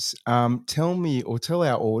initiatives. Tell me, or tell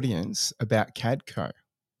our audience about CADCO.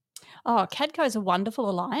 Oh, CADCO is a wonderful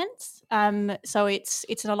alliance. So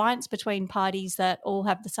it's an alliance between parties that all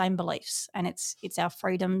have the same beliefs, and it's our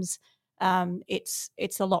freedoms.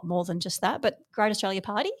 It's a lot more than just that. But Great Australia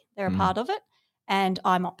Party, they're a part of it, and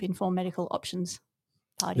I'm Up Informed Medical Options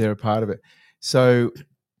Party. They're a part of it. So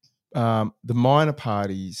the minor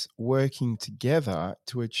parties working together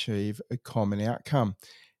to achieve a common outcome.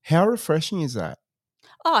 How refreshing is that?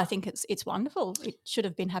 Oh, I think it's wonderful. It should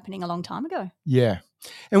have been happening a long time ago. Yeah.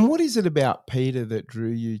 And what is it about Peter that drew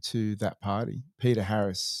you to that party? Peter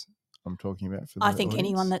Harris, I'm talking about. For the I think audience.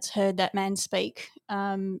 anyone that's heard that man speak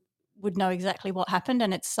would know exactly what happened,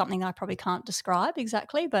 and it's something I probably can't describe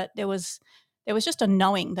exactly, but there was just a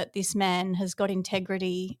knowing that this man has got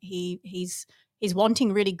integrity. He's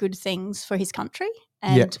wanting really good things for his country,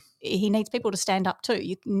 and he needs people to stand up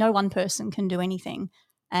too. No one person can do anything.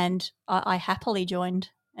 And I happily joined,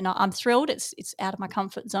 and I'm thrilled. It's out of my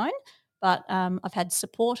comfort zone, but I've had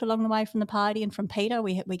support along the way from the party and from Peter.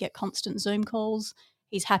 We get constant Zoom calls.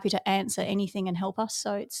 He's happy to answer anything and help us.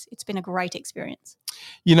 So it's been a great experience.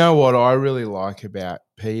 You know what I really like about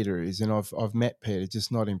Peter is, and I've met Peter, just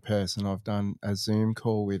not in person. I've done a Zoom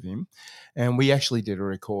call with him, and we actually did a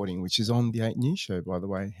recording, which is on the 8 News show, by the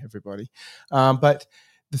way, everybody. But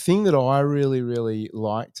the thing that I really, really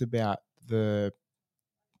liked about the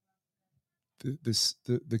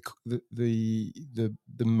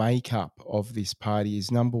makeup of this party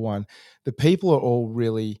is, number one, the people are all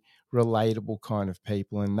really relatable kind of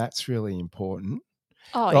people, and that's really important.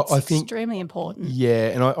 Oh, it's extremely important. Yeah,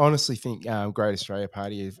 and I honestly think Great Australia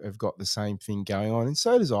Party have got the same thing going on, and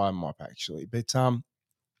so does IMOP actually. But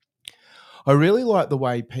I really like the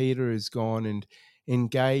way Peter has gone and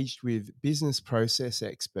engaged with business process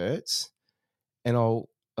experts, and I'll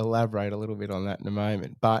elaborate a little bit on that in a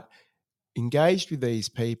moment, but engaged with these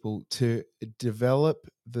people to develop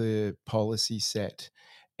the policy set.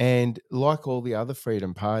 And like all the other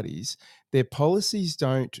freedom parties, their policies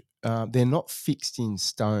they're not fixed in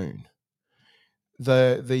stone.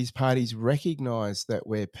 these parties recognise that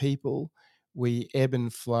we're people, we ebb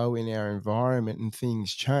and flow in our environment and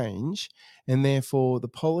things change, and therefore the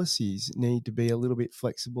policies need to be a little bit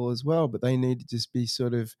flexible as well, but they need to just be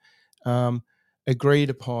sort of agreed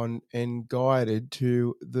upon and guided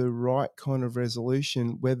to the right kind of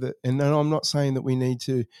resolution. And I'm not saying that we need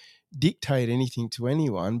to dictate anything to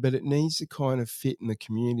anyone, but it needs to kind of fit in the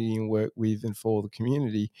community and work with and for the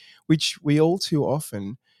community, which we all too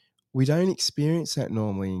often, we don't experience that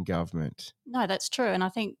normally in government. No, that's true. And I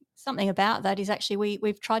think something about that is actually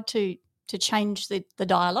we've tried to change the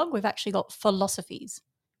dialogue. We've actually got philosophies.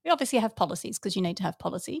 We obviously have policies because you need to have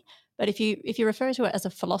policy. But if you refer to it as a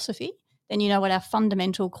philosophy, then you know what our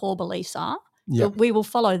fundamental core beliefs are. Yep. So we will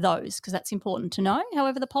follow those because that's important to know.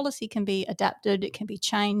 However, the policy can be adapted. It can be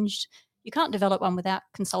changed. You can't develop one without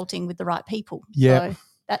consulting with the right people. Yeah. So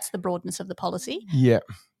that's the broadness of the policy. Yeah.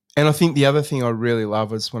 And I think the other thing I really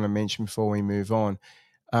love, I just want to mention before we move on,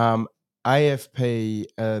 AFP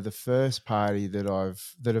are the first party that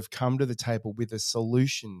have come to the table with a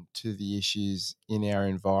solution to the issues in our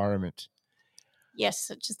environment.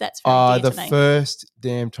 Yes, that's very dear to me. The first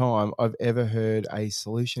damn time I've ever heard a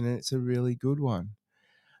solution, and it's a really good one.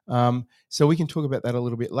 So we can talk about that a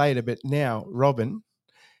little bit later. But now, Robin,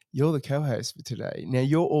 you're the co-host for today. Now,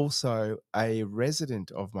 you're also a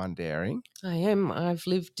resident of Mundaring. I am. I've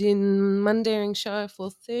lived in Mundaring Shire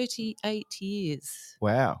for 38 years.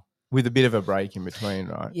 Wow. With a bit of a break in between,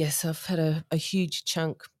 right? Yes, I've had a huge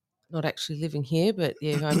chunk not actually living here, but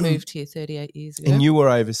yeah, I moved here 38 years ago. And you were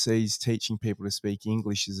overseas teaching people to speak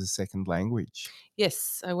English as a second language.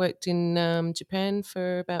 Yes, I worked in Japan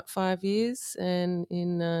for about 5 years and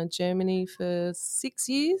in Germany for 6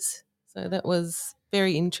 years. So that was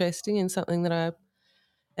very interesting and something that I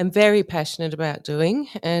am very passionate about doing,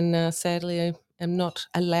 and sadly I am not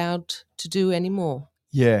allowed to do anymore.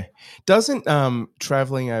 Yeah. Doesn't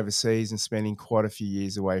travelling overseas and spending quite a few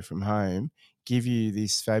years away from home give you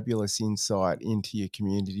this fabulous insight into your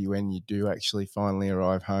community when you do actually finally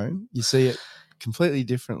arrive home? You see it completely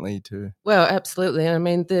differently to... Well, absolutely. I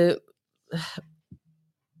mean, it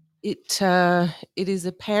is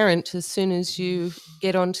apparent as soon as you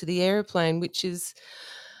get onto the aeroplane, which is...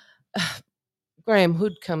 Graham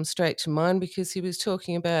Hood comes straight to mind because he was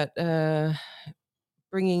talking about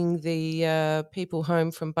bringing the people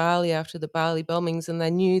home from Bali after the Bali bombings, and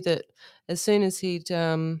they knew that as soon as he'd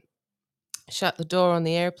shut the door on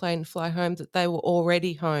the airplane and fly home, that they were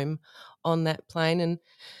already home on that plane.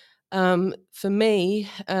 And for me,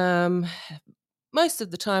 most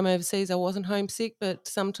of the time overseas I wasn't homesick, but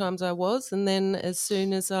sometimes I was. And then as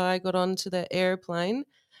soon as I got onto the airplane,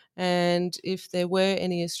 and if there were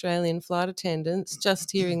any Australian flight attendants,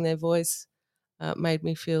 just hearing their voice made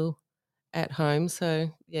me feel at home. So,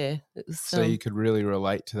 yeah. It was, So you could really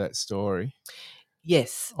relate to that story?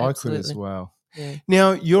 Yes, I absolutely. could as well. Yeah.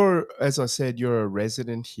 Now, as I said, you're a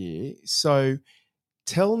resident here. So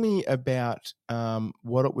tell me about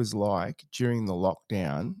what it was like during the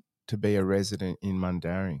lockdown to be a resident in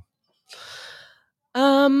Mundaring.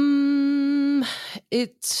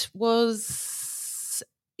 It was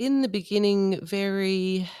in the beginning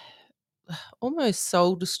very almost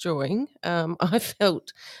soul destroying. I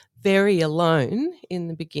felt very alone in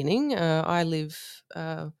the beginning. I live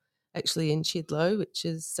actually in Chidlow, which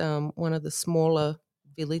is one of the smaller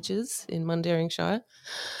villages in Mundaring Shire.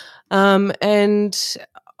 And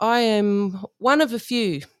I am one of a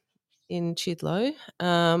few in Chidlow.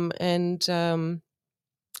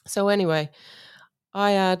 So anyway,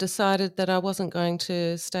 I decided that I wasn't going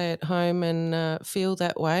to stay at home and feel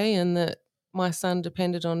that way, and that my son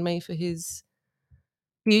depended on me for his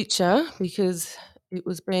future because it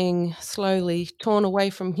was being slowly torn away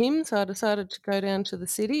from him. So I decided to go down to the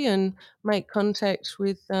city and make contact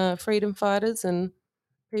with freedom fighters and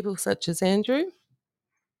people such as Andrew,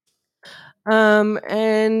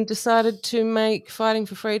 and decided to make fighting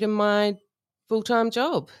for freedom my full-time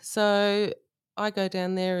job. So I go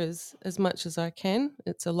down there as much as I can.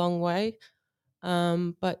 It's a long way.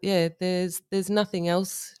 But yeah, there's nothing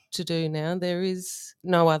else to do now. There is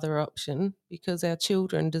no other option because our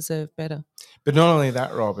children deserve better. But not only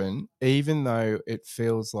that, Robin, even though it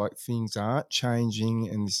feels like things aren't changing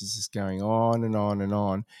and this is just going on and on and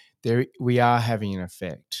on, we are having an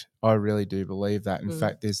effect. I really do believe that. In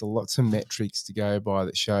fact, there's lots of metrics to go by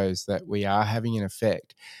that shows that we are having an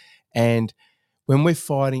effect. And when we're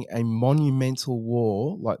fighting a monumental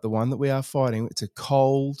war like the one that we are fighting, it's a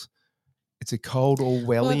cold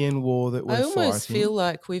Orwellian war that we're fighting. I almost feel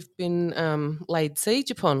like we've been laid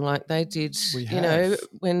siege upon, like they did. We you know, have.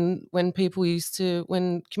 when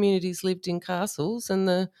communities lived in castles and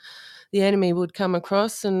the the enemy would come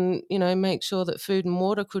across and, make sure that food and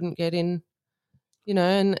water couldn't get in,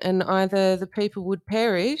 and either the people would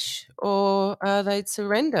perish or they'd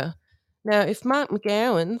surrender. Now, if Mark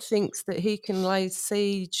McGowan thinks that he can lay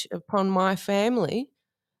siege upon my family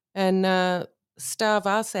and starve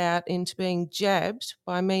us out into being jabbed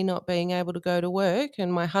by me not being able to go to work,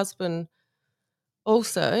 and my husband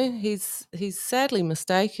also, he's sadly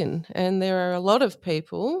mistaken. And there are a lot of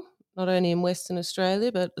people, not only in Western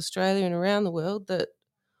Australia, but Australia and around the world, that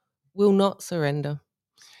will not surrender.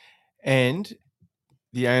 And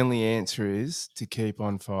the only answer is to keep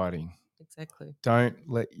on fighting. Exactly. Don't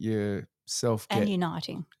let yourself get... And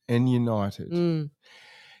uniting. And united. Mm.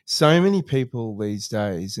 So many people these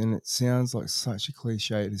days, and it sounds like such a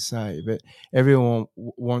cliche to say, but everyone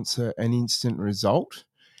wants an instant result.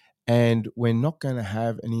 And we're not going to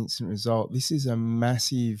have an instant result. This is a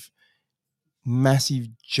massive, massive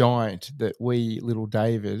giant that we, little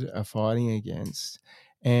David, are fighting against.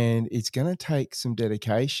 And it's going to take some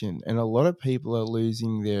dedication. And a lot of people are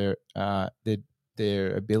losing their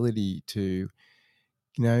ability to,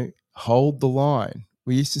 hold the line.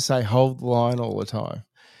 We used to say hold the line all the time.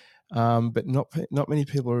 But not many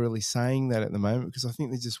people are really saying that at the moment because I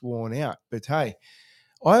think they're just worn out. But hey,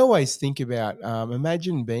 I always think about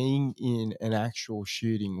imagine being in an actual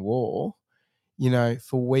shooting war,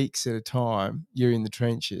 for weeks at a time. You're in the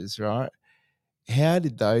trenches, right? How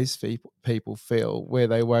did those people feel where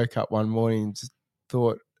they woke up one morning and just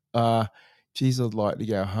thought, geez, I'd like to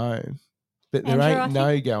go home. But there Andrew, ain't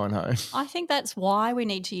no going home. I think that's why we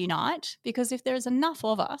need to unite, because if there's enough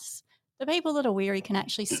of us, the people that are weary can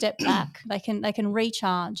actually step back. They can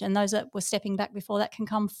recharge, and those that were stepping back before that can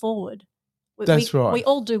come forward. That's right. We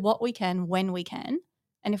all do what we can when we can,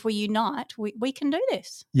 and if we unite, we can do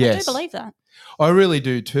this. Yes. I do believe that. I really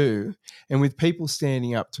do too. And with people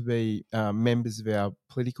standing up to be members of our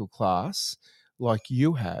political class, like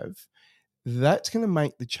you have, that's going to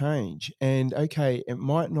make the change. And okay, it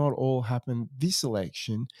might not all happen this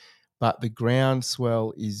election, but the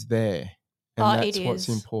groundswell is there. And that's what's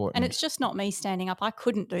important. And it's just not me standing up. I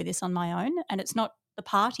couldn't do this on my own. And it's not the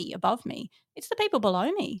party above me. It's the people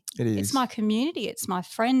below me. It is. It's my community. It's my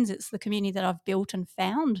friends. It's the community that I've built and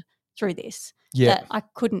found through this that I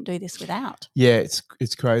couldn't do this without. Yeah,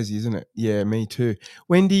 it's crazy, isn't it? Yeah, me too.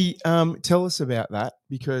 Wendy, tell us about that,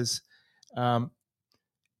 because how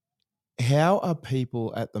are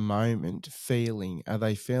people at the moment feeling? Are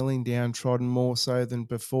they feeling downtrodden more so than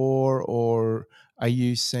before, or are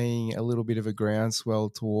you seeing a little bit of a groundswell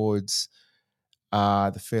towards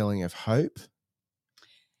the feeling of hope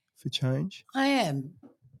for change? I am.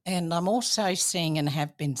 And I'm also seeing and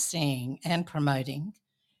have been seeing and promoting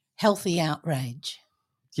healthy outrage.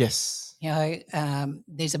 Yes.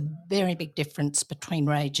 There's a very big difference between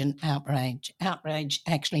rage and outrage. Outrage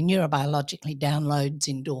actually neurobiologically downloads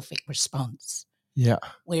endorphic response. Yeah.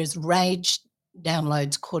 Whereas rage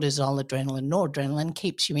downloads cortisol, adrenaline, noradrenaline,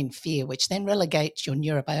 keeps you in fear, which then relegates your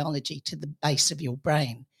neurobiology to the base of your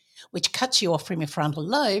brain, which cuts you off from your frontal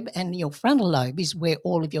lobe. And your frontal lobe is where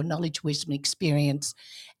all of your knowledge, wisdom, experience,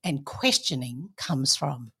 and questioning comes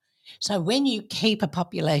from. So when you keep a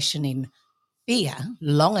population in fear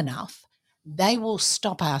long enough, they will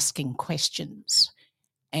stop asking questions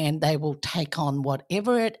and they will take on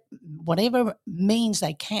whatever means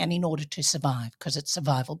they can in order to survive, because it's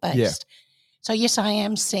survival based. Yeah. So yes, I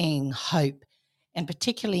am seeing hope, and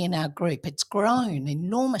particularly in our group, it's grown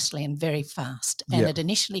enormously and very fast. And it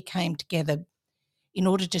initially came together in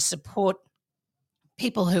order to support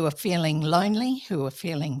people who are feeling lonely, who are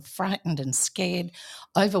feeling frightened and scared,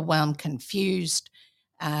 overwhelmed, confused,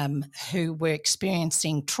 who were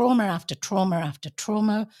experiencing trauma after trauma after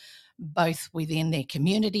trauma, both within their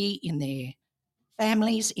community, in their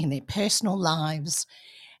families, in their personal lives,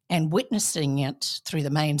 and witnessing it through the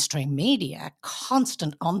mainstream media,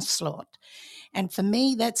 constant onslaught. And for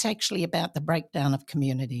me, that's actually about the breakdown of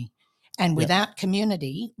community. And without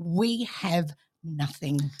community, we have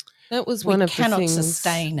nothing. That was one of the things. We cannot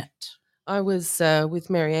sustain it. I was with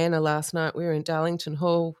Mariana last night. We were in Darlington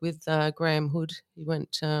Hall with Graham Hood. He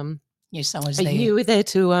went. Yes, I was there. You were there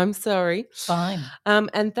too. I'm sorry. Fine.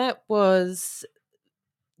 And that was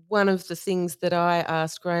one of the things that I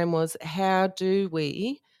asked Graham was, how do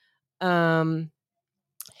we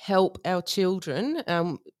help our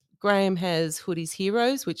children? Graham has Hoodie's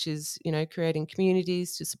Heroes, which is, creating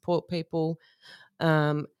communities to support people.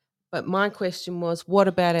 But my question was, what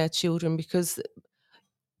about our children? Because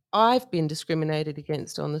I've been discriminated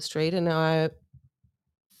against on the street, and I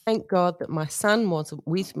thank God that my son wasn't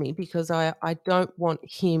with me, because I don't want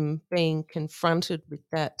him being confronted with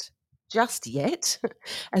that just yet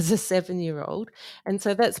as a 7-year-old. And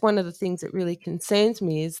so that's one of the things that really concerns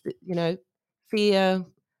me is that, fear,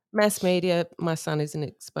 mass media. My son isn't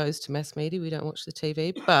exposed to mass media. We don't watch the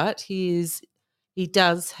TV, but he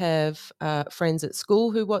does have friends at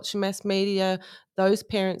school who watch mass media. Those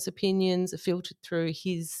parents' opinions are filtered through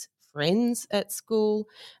his friends at school.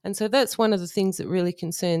 And so that's one of the things that really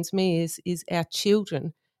concerns me is our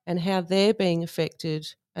children and how they're being affected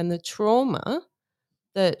and the trauma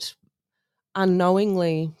that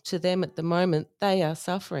unknowingly to them at the moment they are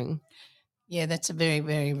suffering. Yeah, that's a very,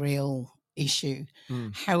 very real issue.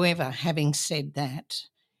 However, having said that,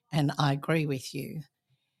 and I agree with you,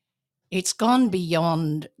 it's gone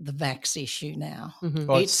beyond the vax issue now.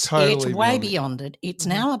 Oh, it's It's totally way beyond it. beyond it. It's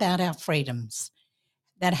now about our freedoms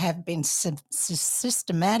that have been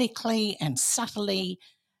systematically and subtly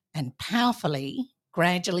and powerfully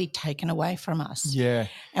gradually taken away from us. Yeah.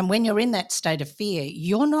 And when you're in that state of fear,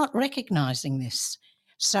 you're not recognizing this.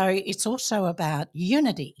 So it's also about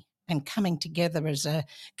unity and coming together as a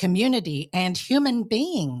community and human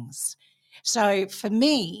beings. So for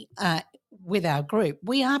me, with our group,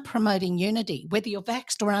 we are promoting unity, whether you're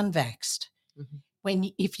vaxxed or unvaxxed.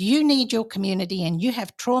 If you need your community and you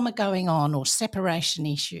have trauma going on or separation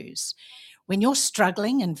issues, when you're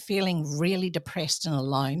struggling and feeling really depressed and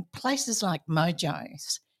alone, places like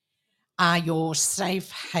Mojo's are your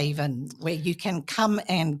safe haven where you can come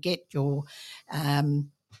and get your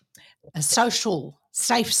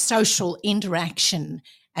safe social interaction,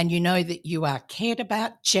 and you know that you are cared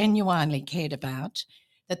about, genuinely cared about,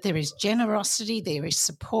 that there is generosity, there is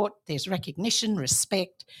support, there's recognition,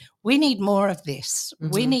 respect. We need more of this.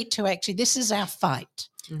 We need to actually, this is our fight,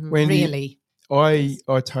 Wendy, really. I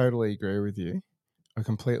totally agree with you. I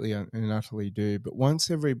completely and utterly do. But once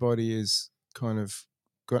everybody is kind of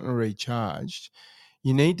gotten recharged,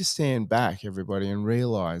 you need to stand back, everybody, and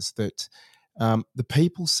realise that the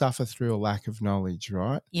people suffer through a lack of knowledge,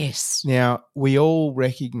 right? Yes. Now, we all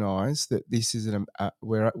recognise that this is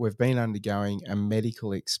we've been undergoing a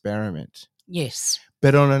medical experiment. Yes.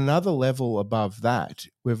 But on another level above that,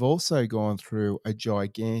 we've also gone through a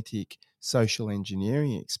gigantic social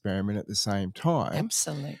engineering experiment at the same time.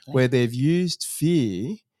 Absolutely. Where they've used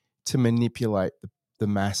fear to manipulate the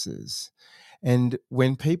masses. And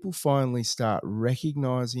when people finally start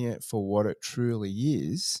recognising it for what it truly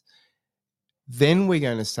is, then we're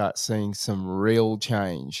going to start seeing some real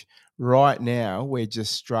change. Right now, we're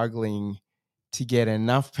just struggling to get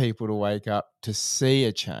enough people to wake up to see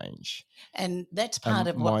a change. And that's part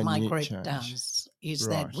of what my group change. does, is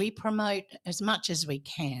Right. that we promote as much as we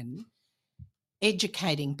can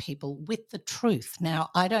educating people with the truth. Now,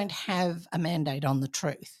 I don't have a mandate on the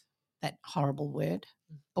truth, that horrible word,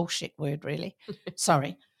 bullshit word, really.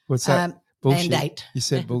 Sorry. What's that? Bullshit. Mandate. You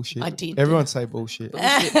said bullshit. I did. Everyone say bullshit.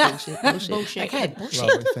 Bullshit. Okay, bullshit.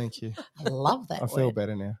 Lovely, thank you. I love that I feel word.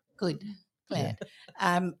 better now. Good. Glad.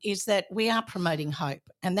 Is that we are promoting hope.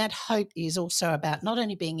 And that hope is also about not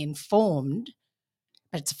only being informed,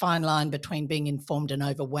 but it's a fine line between being informed and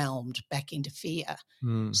overwhelmed back into fear.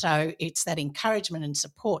 So it's that encouragement and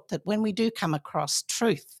support that when we do come across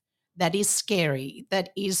truth that is scary, that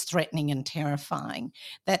is threatening and terrifying,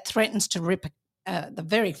 that threatens to rip the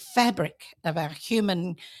very fabric of our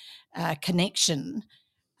human connection,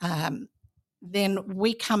 then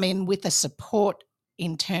we come in with a support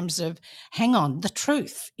in terms of, hang on, the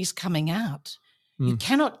truth is coming out. You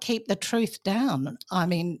cannot keep the truth down. I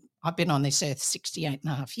mean, I've been on this earth 68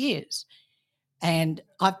 and a half years, and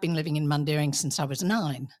I've been living in Mundaring since I was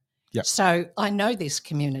 9. Yep. So I know this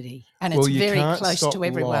community, and it's very close to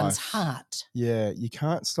everyone's heart. Yeah, you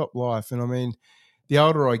can't stop life. And I mean, the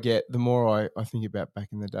older I get, the more I think about back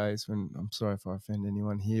in the days when, I'm sorry if I offend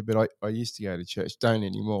anyone here, but I used to go to church, don't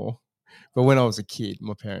anymore. But when I was a kid,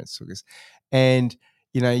 my parents took us. And,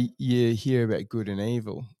 you hear about good and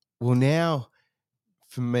evil. Well, now,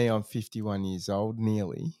 for me, I'm 51 years old,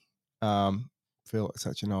 nearly. Feel like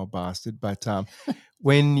such an old bastard. But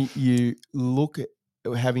when you look at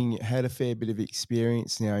having had a fair bit of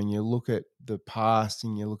experience now, and you look at the past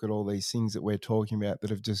and you look at all these things that we're talking about that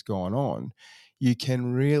have just gone on, you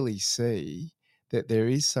can really see that there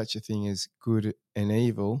is such a thing as good and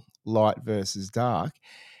evil, light versus dark.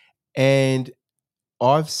 And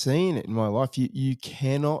I've seen it in my life. You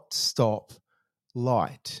cannot stop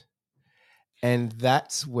light. And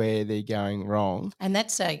that's where they're going wrong. And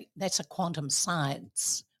that's a quantum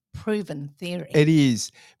science proven theory. It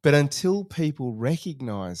is. But until people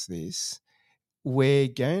recognise this, we're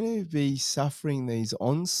going to be suffering these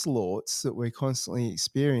onslaughts that we're constantly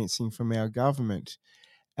experiencing from our government.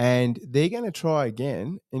 And they're going to try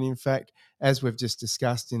again. And in fact, as we've just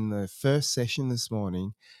discussed in the first session this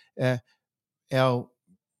morning, our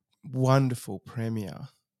wonderful Premier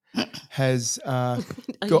has Oh,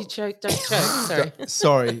 you got. choke, don't choke.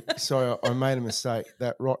 Sorry. Sorry, I made a mistake.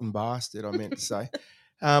 That rotten bastard, I meant to say,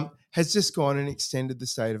 has just gone and extended the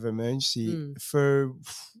state of emergency for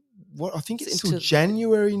what I think it's till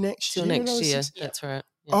January next year. Till next year, that's right.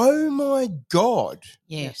 Yeah. Oh my God!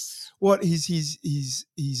 Yes. What is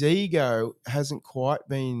his ego hasn't quite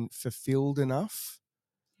been fulfilled enough.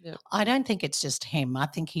 Yep. I don't think it's just him. I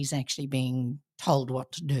think he's actually being told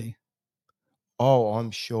what to do. Oh,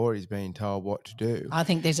 I'm sure he's being told what to do. I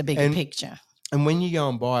think there's a bigger picture. And when you go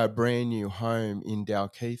and buy a brand new home in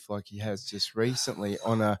Dalkeith, like he has just recently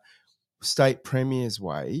on a state premier's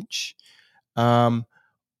wage, I'm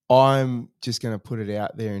just going to put it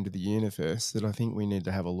out there into the universe that I think we need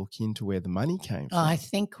to have a look into where the money came from. I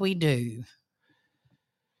think we do.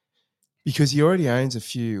 Because he already owns a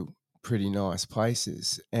few pretty nice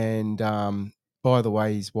places. And by the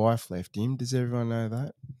way, his wife left him. Does everyone know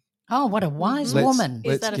that? Oh, what a wise Let's woman.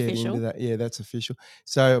 Is get that official? into that. Yeah, that's official.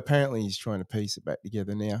 So apparently he's trying to piece it back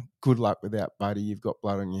together now. Good luck with that, buddy. You've got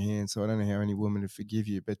blood on your hands, so I don't know how any woman would forgive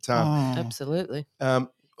you. But Absolutely. Can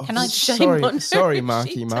I shame on her sorry, if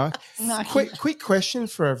Marky she Mark. No, Quick question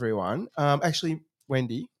for everyone. Actually,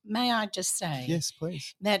 Wendy. may I just say Yes,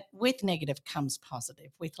 please. that with negative comes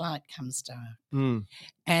positive, with light comes dark. Mm.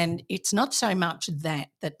 And it's not so much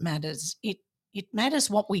that matters. It matters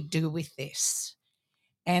what we do with this.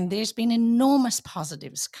 And there's been enormous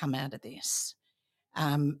positives come out of this.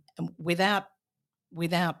 Without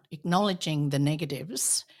acknowledging the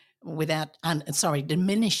negatives,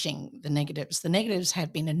 diminishing the negatives. The negatives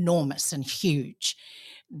have been enormous and huge.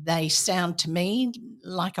 They sound to me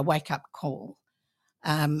like a wake-up call.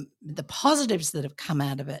 The positives that have come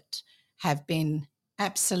out of it have been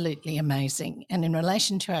absolutely amazing. And in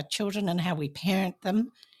relation to our children and how we parent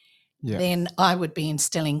them, then I would be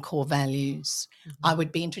instilling core values. I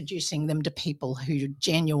would be introducing them to people who are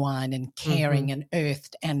genuine and caring and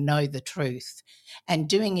earthed and know the truth, and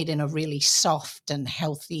doing it in a really soft and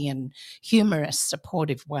healthy and humorous,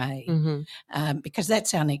 supportive way, because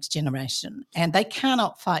that's our next generation. And they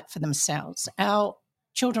cannot fight for themselves. Our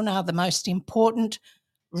children are the most important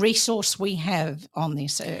resource we have on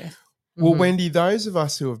this earth. Well, Wendy, those of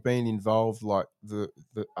us who have been involved, like the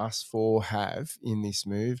us four have in this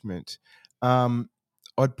movement,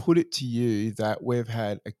 I'd put it to you that we've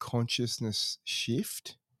had a consciousness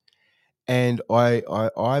shift, and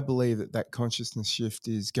I believe that consciousness shift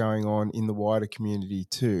is going on in the wider community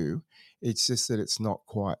too. It's just that it's not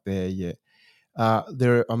quite there yet.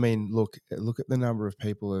 Look at the number of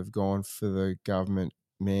people who have gone for the government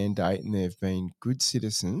mandate, and they've been good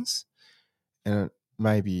citizens, and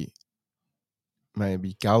maybe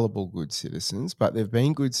gullible good citizens, but they've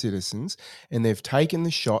been good citizens, and they've taken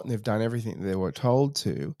the shot, and they've done everything they were told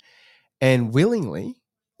to, and willingly.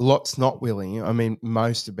 Lots not willing. I mean,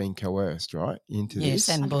 most have been coerced, right, into this. Yes,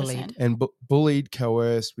 and 100%. bullied. And bullied,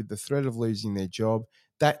 coerced with the threat of losing their job.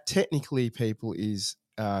 That technically, people, is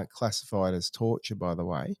classified as torture, by the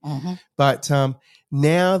way. But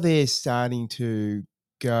now they're starting to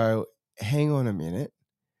go, hang on a minute.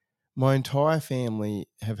 My entire family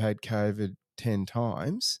have had COVID 10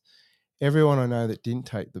 times. Everyone I know that didn't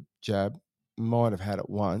take the jab might have had it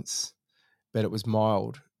once, but it was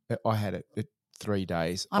mild. I had it 3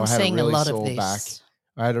 days. I'm I had seeing a really a lot sore of back. this.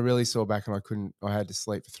 I had a really sore back, and I had to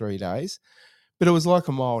sleep for 3 days. But it was like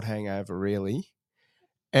a mild hangover, really.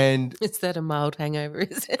 And Is that a mild hangover,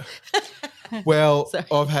 is it? well, Sorry.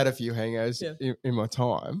 I've had a few hangovers in my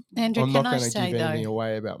time. Andrew, I'm can not I going to say, give anything though,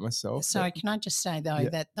 away about myself. sorry, can I just say, though,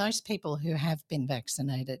 that those people who have been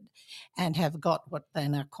vaccinated and have got what they're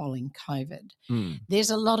now calling COVID,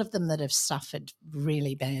 there's a lot of them that have suffered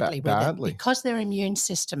really badly with it because their immune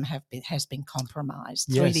system has been compromised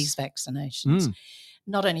through these vaccinations.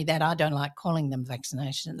 Not only that, I don't like calling them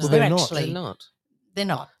vaccinations. Well, they're They're not. They're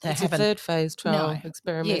not. They It's a third phase trial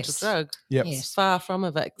experimental Yes. drug. Yep. Yes. It's far from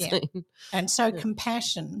a vaccine. Yeah. And so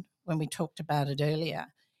compassion, when we talked about it earlier,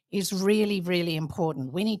 is really, really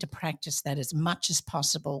important. We need to practice that as much as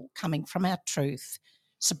possible, coming from our truth,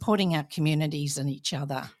 supporting our communities and each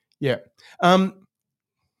other. Yeah.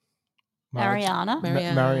 Mariana.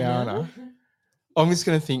 Mariana. I'm just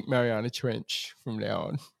going to think Mariana Trench from now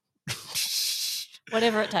on.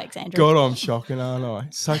 Whatever it takes, Andrew. God, I'm shocking, aren't I?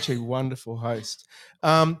 Such a wonderful host.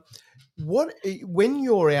 When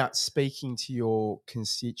you're out speaking to your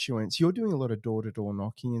constituents, you're doing a lot of door-to-door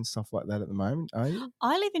knocking and stuff like that at the moment, are you?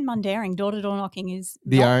 I live in Mundaring. Door-to-door knocking is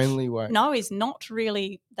The only way. No, is not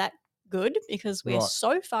really that good because we're Right.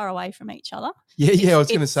 so far away from each other. Yeah, I was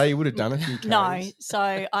going to It's- say you would have done a few Ks. No,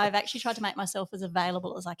 so I've actually tried to make myself as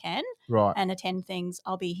available as I can Right. and attend things.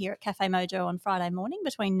 I'll be here at Cafe Mojo on Friday morning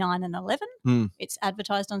between 9 and 11. It's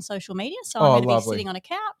advertised on social media, so I'm going to lovely. be sitting on a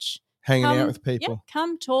couch. Hanging out with people. Yeah,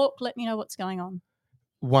 come talk, let me know what's going on.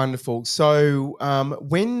 Wonderful. So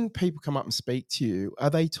when people come up and speak to you,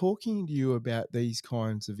 are they talking to you about these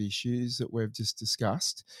kinds of issues that we've just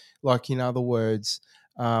discussed? Like, in other words,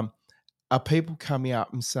 are people coming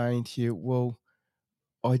up and saying to you, well,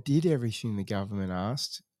 I did everything the government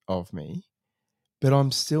asked of me, but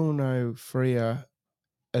I'm still no freer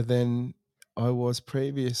than I was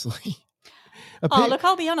previously? Look,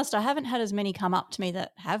 I'll be honest, I haven't had as many come up to me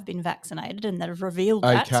that have been vaccinated and that have revealed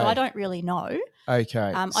that, so I don't really know.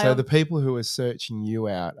 Okay. So the people who are searching you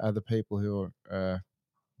out are the people who are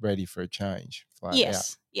ready for a change.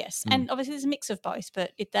 Yes. And obviously there's a mix of both,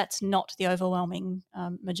 but that's not the overwhelming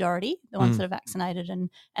majority, the ones that are vaccinated and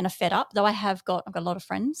are fed up, though I've got a lot of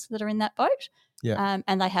friends that are in that boat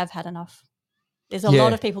and they have had enough. There's a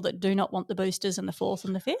lot of people that do not want the boosters and the fourth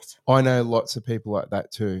and the fifth. I know lots of people like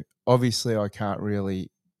that too. Obviously, I can't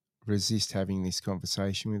really resist having this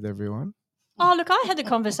conversation with everyone. Oh, look, I had the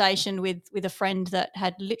conversation with a friend that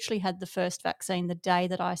had literally had the first vaccine the day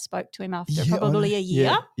that I spoke to him after probably a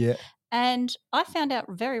year. Yeah. And I found out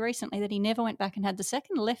very recently that he never went back and had the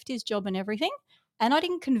second, left his job and everything. And I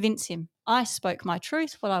didn't convince him. I spoke my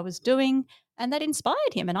truth, what I was doing, and that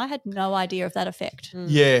inspired him. And I had no idea of that effect.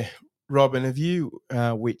 Yeah. Robin, have you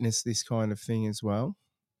witnessed this kind of thing as well,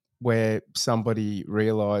 where somebody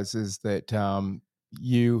realises that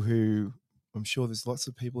you, who I'm sure there's lots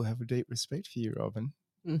of people who have a deep respect for you, Robin.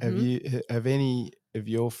 Have any of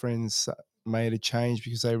your friends made a change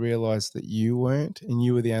because they realised that you weren't and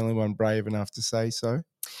you were the only one brave enough to say so?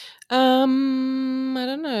 I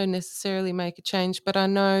don't know necessarily make a change, but I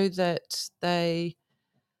know that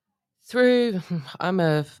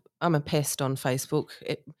I'm a pest on Facebook.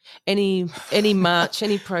 Any march,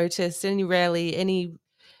 any protest, any rally, any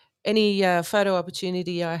photo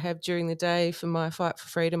opportunity I have during the day for my fight for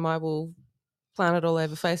freedom, I will plant it all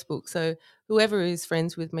over Facebook. So whoever is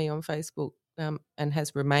friends with me on Facebook and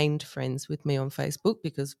has remained friends with me on Facebook,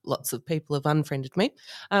 because lots of people have unfriended me,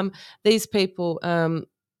 these people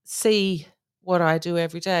see what I do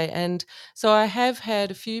every day. And so I have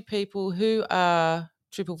had a few people who are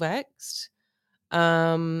triple vaxxed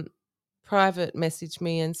private message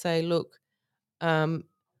me and say, look,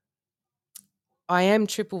 I am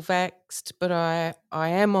triple vaxxed, but I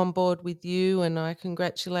am on board with you and I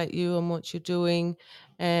congratulate you on what you're doing.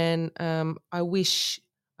 And I wish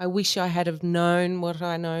I had have known what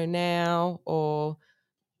I know now. Or,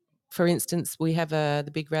 for instance, we have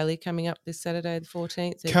the big rally coming up this Saturday, the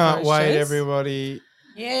 14th. Can't wait, everybody.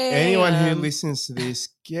 Yeah. Anyone who listens to this,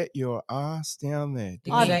 get your ass down there.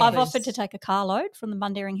 Exactly. I've offered to take a carload from the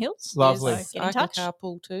Mundaring Hills. Lovely. So get I in touch. can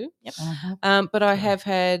carpool too. Yep. But I have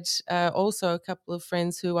had also a couple of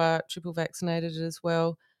friends who are triple vaccinated as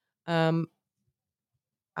well, are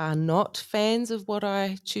not fans of what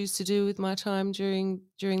I choose to do with my time during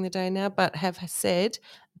the day now, but have said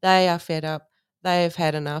they are fed up, they have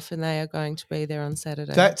had enough, and they are going to be there on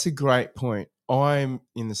Saturday. That's a great point. I'm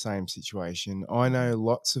in the same situation. I know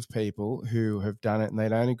lots of people who have done it and they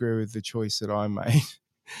don't agree with the choice that I made.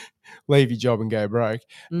 Leave your job and go broke.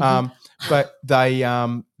 But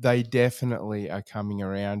they definitely are coming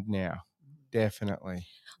around now. Definitely.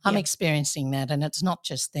 I'm experiencing that, and it's not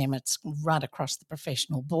just them, it's right across the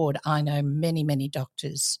professional board. I know many, many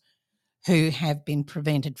doctors who have been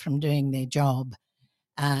prevented from doing their job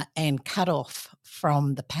and cut off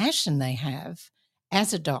from the passion they have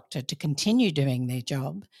as a doctor to continue doing their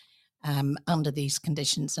job under these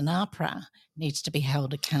conditions, and APRA needs to be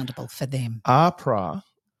held accountable for them. APRA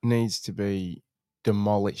needs to be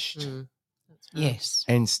demolished. That's right. Yes.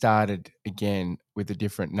 And started again with a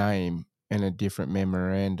different name and a different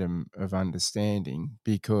memorandum of understanding,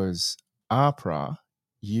 because APRA,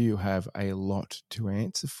 you have a lot to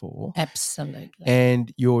answer for. Absolutely.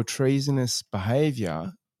 And your treasonous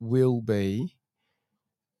behaviour will be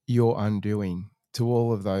your undoing. To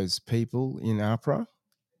all of those people in APRA,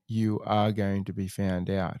 you are going to be found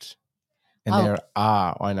out. And there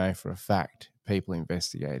are, I know for a fact, people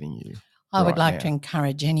investigating you. I would like to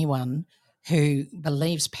encourage anyone who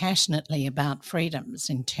believes passionately about freedoms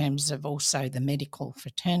in terms of also the medical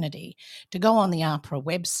fraternity to go on the APRA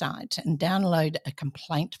website and download a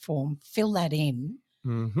complaint form, fill that in,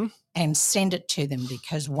 and send it to them,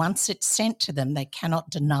 because once it's sent to them, they cannot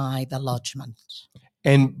deny the lodgement.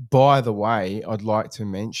 And by the way, I'd like to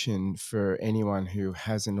mention for anyone who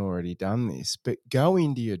hasn't already done this, but go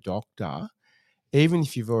into your doctor even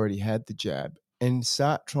if you've already had the jab, and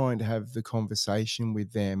start trying to have the conversation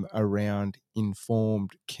with them around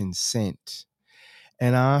informed consent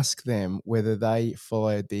and ask them whether they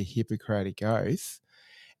followed their Hippocratic oath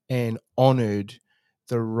and honoured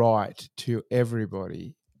the right to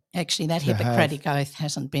everybody. Actually, that to Hippocratic oath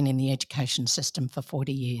hasn't been in the education system for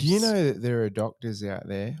 40 years. Do you know that there are doctors out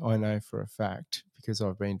there, I know for a fact, because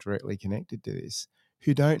I've been directly connected to this,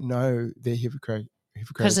 who don't know their Hippocratic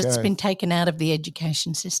Because it's oath? been taken out of the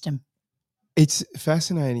education system. It's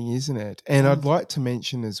fascinating, isn't it? And Mm. I'd like to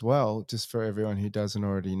mention as well, just for everyone who doesn't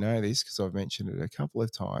already know this, because I've mentioned it a couple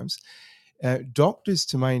of times, doctors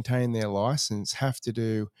to maintain their license have to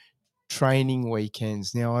do training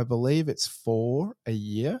weekends. Now, I believe it's 4 a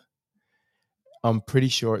year. I'm pretty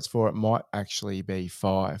sure it's 4. It might actually be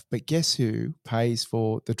 5. But guess who pays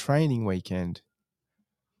for the training weekend?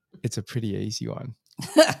 It's a pretty easy one.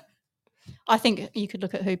 I think you could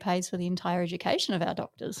look at who pays for the entire education of our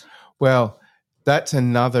doctors. Well, that's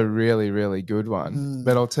another really, really good one. Mm.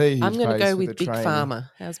 But I'll tell you who I'm going to pays go for the with Big training. Pharma.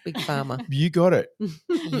 How's Big Pharma? You got it.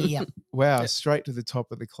 Yep. Wow, straight to the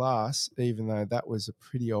top of the class, even though that was a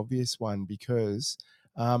pretty obvious one, because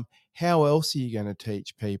how else are you going to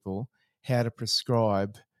teach people how to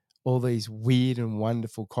prescribe all these weird and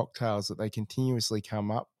wonderful cocktails that they continuously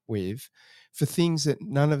come up with for things that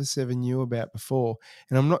none of us ever knew about before?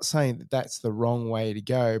 And I'm not saying that that's the wrong way to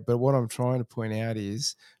go, but what I'm trying to point out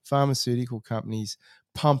is pharmaceutical companies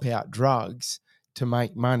pump out drugs to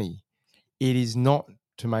make money. It is not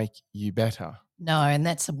to make you better. No, and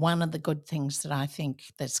that's one of the good things that I think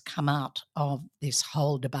that's come out of this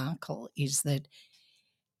whole debacle is that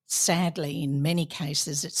sadly, in many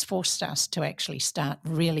cases, it's forced us to actually start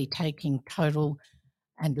really taking total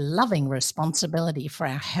and loving responsibility for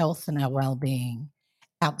our health and our well-being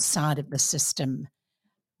outside of the system.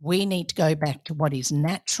 We need to go back to what is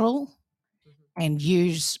natural and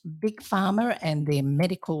use Big Pharma and their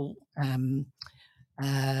medical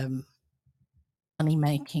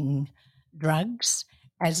money-making drugs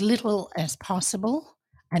as little as possible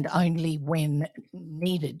and only when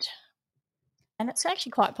needed. And it's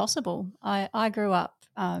actually quite possible. I grew up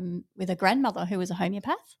with a grandmother who was a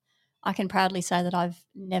homeopath. I can proudly say that I've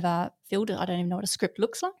never filled it. I don't even know what a script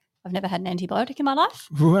looks like. I've never had an antibiotic in my life.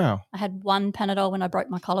 Wow. I had one Panadol when I broke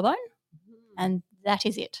my collarbone, and that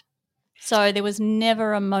is it. So there was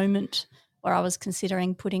never a moment where I was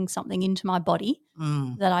considering putting something into my body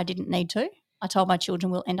that I didn't need to. I told my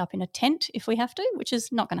children we'll end up in a tent if we have to, which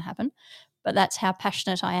is not going to happen. But that's how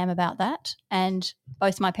passionate I am about that. And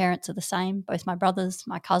both my parents are the same, both my brothers,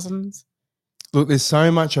 my cousins. Look, there's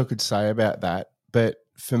so much I could say about that, but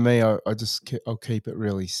for me, I'll keep it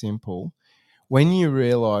really simple. When you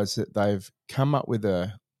realise that they've come up with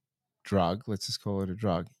a drug, let's just call it a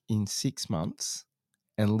drug, in 6 months,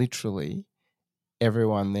 and literally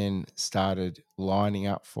everyone then started lining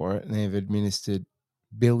up for it, and they've administered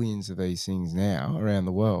billions of these things now around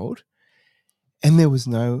the world, and there was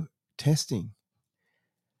no testing.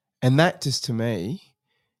 And that just, to me,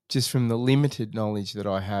 just from the limited knowledge that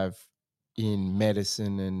I have in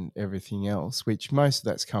medicine and everything else, which most of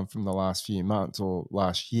that's come from the last few months or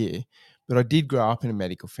last year, but I did grow up in a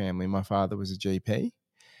medical family. My father was a GP,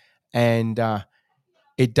 and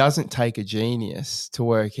it doesn't take a genius to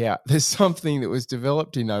work out there's something that was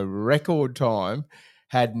developed in a record time,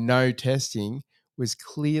 had no testing, was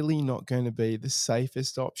clearly not going to be the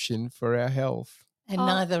safest option for our health. And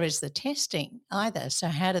neither is the testing either. So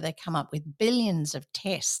how do they come up with billions of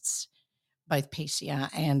tests, both PCR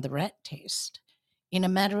and the rat test, in a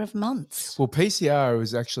matter of months? Well, PCR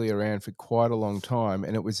was actually around for quite a long time,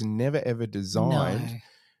 and it was never ever designed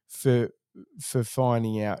for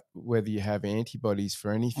finding out whether you have antibodies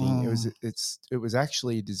for anything. It was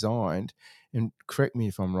actually designed, and correct me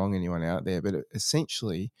if I'm wrong, anyone out there, but it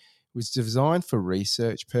essentially was designed for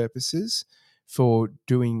research purposes, for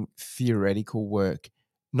doing theoretical work,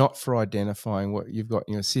 not for identifying what you've got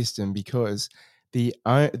in your system, because the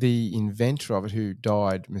inventor of it, who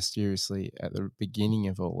died mysteriously at the beginning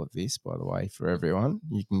of all of this, by the way, for everyone,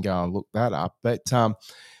 you can go and look that up. But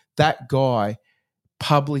that guy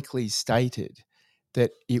publicly stated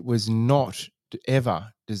that it was not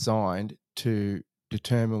ever designed to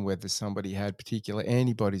determine whether somebody had particular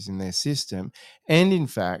antibodies in their system. And in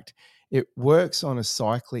fact, it works on a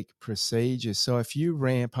cyclic procedure. So if you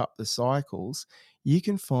ramp up the cycles, you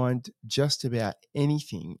can find just about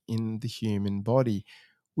anything in the human body,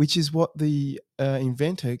 which is what the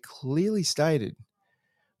inventor clearly stated.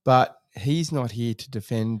 But he's not here to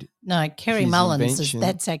defend. No, Kerry his Mullins, invention.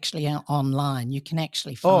 that's actually online. You can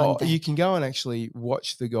actually find that. You can go and actually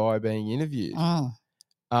watch the guy being interviewed. Oh.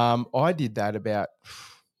 I did that about,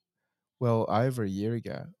 well, over a year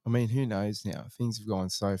ago. I mean, who knows now? Things have gone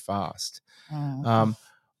so fast. Mm.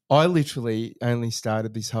 I literally only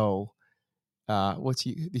started this whole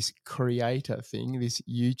this creator thing, this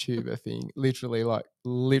YouTuber thing, literally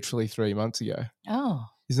 3 months ago. Oh,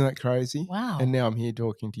 Isn't that crazy? wow. And now I'm here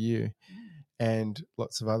talking to you and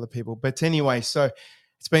lots of other people. But anyway, so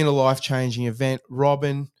it's been a life-changing event.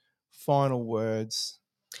 Robin, final words.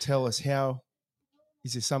 Tell us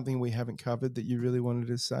is there something we haven't covered that you really wanted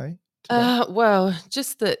to say today? Well,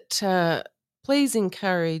 just that please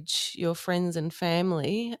encourage your friends and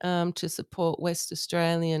family to support West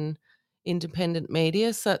Australian independent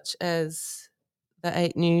media, such as the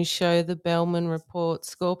 8 News Show, the Bellman Report,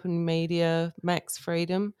 Scorpion Media, Max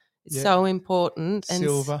Freedom. It's so important.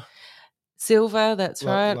 Silver. Silver, that's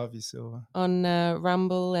right. Love you, Silver. On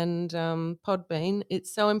Rumble and Podbean.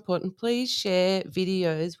 It's so important. Please share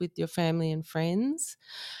videos with your family and friends.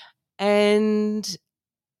 And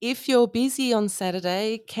if you're busy on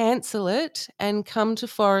Saturday, cancel it and come to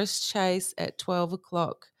Forest Chase at 12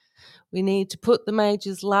 o'clock. We need to put the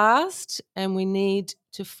majors last and we need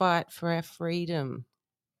to fight for our freedom.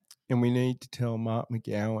 And we need to tell Mark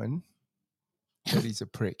McGowan that he's a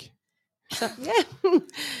prick. So, yeah.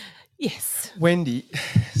 Yes. Wendy,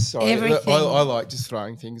 sorry. Everything. I like just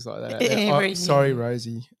throwing things like that out there. Everything. Sorry,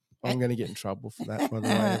 Rosie. I'm going to get in trouble for that, by the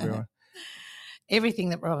way, everyone. Everything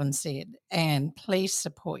that Robin said, and please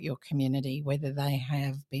support your community, whether they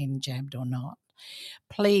have been jabbed or not.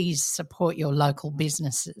 Please support your local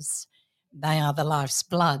businesses. They are the life's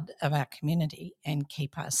blood of our community and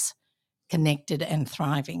keep us connected and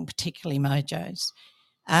thriving, particularly Mojos.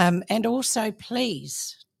 And also,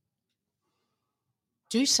 please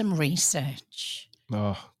do some research.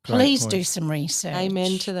 Oh, great Please point. do some research.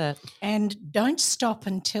 Amen to that. And don't stop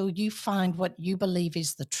until you find what you believe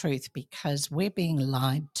is the truth, because we're being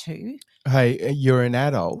lied to. Hey, you're an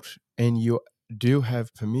adult and you do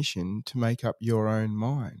have permission to make up your own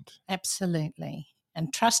mind. Absolutely.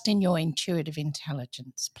 And trust in your intuitive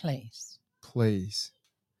intelligence, please. Please.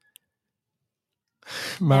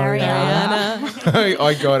 Mariana.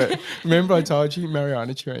 I got it. Remember I told you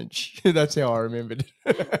Mariana Trench. That's how I remembered.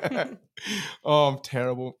 Oh, I'm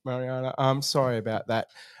terrible, Mariana. I'm sorry about that.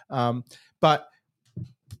 But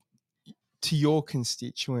to your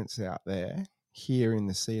constituents out there here in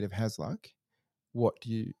the seat of Hasluck, what do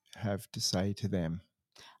you have to say to them?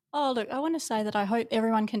 Oh, look, I want to say that I hope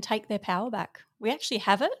everyone can take their power back. We actually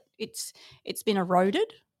have it. It's been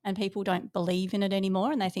eroded and people don't believe in it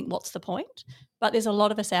anymore and they think, what's the point? But there's a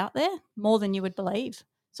lot of us out there, more than you would believe.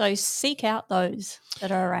 So seek out those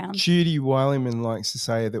that are around. Judy Weileman likes to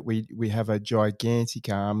say that we have a gigantic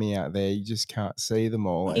army out there. You just can't see them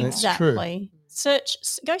all. And Exactly. It's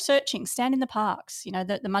true. Go searching, stand in the parks. You know,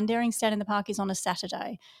 the Mundaring Stand in the Park is on a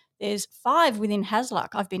Saturday. There's 5 within Hasluck.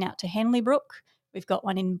 I've been out to Henley Brook. We've got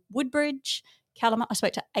one in Woodbridge. I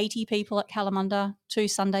spoke to 80 people at Kalamunda 2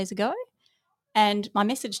 Sundays ago. And my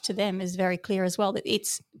message to them is very clear as well, that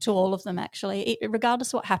it's to all of them actually, regardless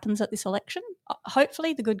of what happens at this election.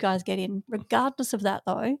 Hopefully the good guys get in. Regardless of that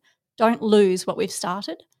though, don't lose what we've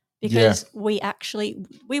started, because we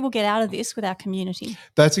will get out of this with our community.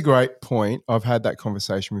 That's a great point. I've had that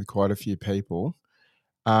conversation with quite a few people.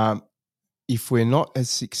 If we're not as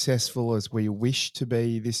successful as we wish to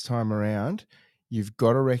be this time around, you've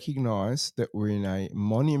got to recognise that we're in a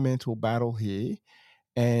monumental battle here,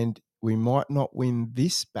 and we might not win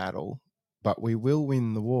this battle, but we will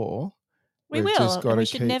win the war. We We've will. just got and we to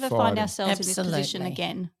should keep never fighting. find ourselves in this position Absolutely.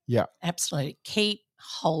 again. Yeah. Absolutely. Keep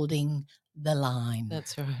holding the line.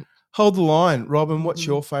 That's right. Hold the line. Robin, what's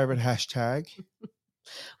your favourite hashtag?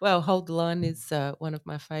 Well, Hold the Line is one of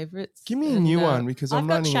my favourites. Give me a new one, because I'm I've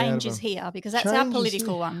got running out of changes them. here, because that's Change our is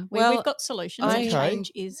political here. one. Well, We've got solutions. Okay.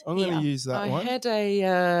 Change is I'm here. going to use that I one. had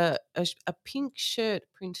a pink shirt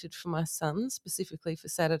printed for my son specifically for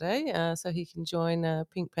Saturday, so he can join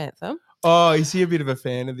Pink Panther. Oh, is he a bit of a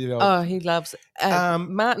fan of the old? Oh, he loves it.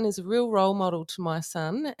 Martin is a real role model to my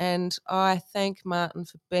son, and I thank Martin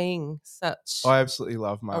for being such I absolutely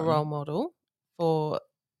love Martin. a role model for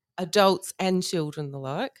adults and children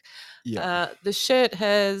alike. Yeah. The shirt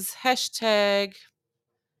has hashtag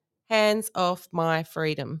hands off my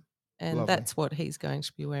freedom, and Lovely. that's what he's going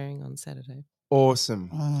to be wearing on Saturday. Awesome.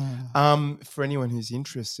 Mm. For anyone who's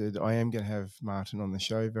interested, I am going to have Martin on the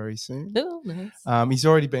show very soon. Oh, nice. He's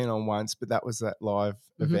already been on once, but that was that live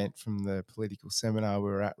event from the political seminar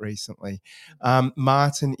we were at recently.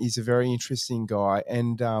 Martin is a very interesting guy,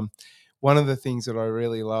 and one of the things that I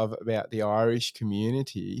really love about the Irish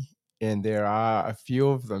community, and there are a few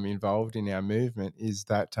of them involved in our movement, is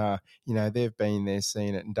that they've been there,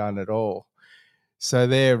 seen it, and done it all. So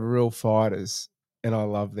they're real fighters. and I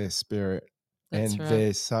love their spirit. That's and right.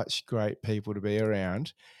 they're such great people to be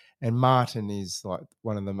around. And Martin is like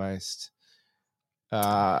one of the most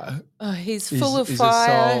He's full of he's a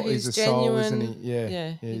fire. soul. He's He's a soul, isn't genuine. he? Yeah,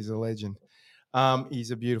 Yeah. he's a legend.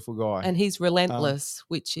 He's a beautiful guy. And he's relentless,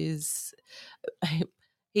 which is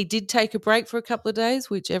he did take a break for a couple of days,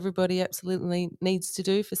 which everybody absolutely needs to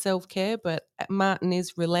do for self-care, but Martin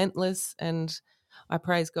is relentless, and I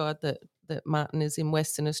praise God that Martin is in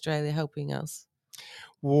Western Australia helping us.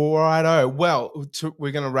 Righto. Well,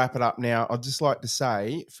 we're going to wrap it up now. I'd just like to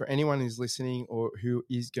say, for anyone who's listening or who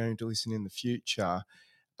is going to listen in the future,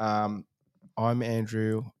 I'm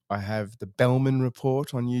Andrew. I have the Bellman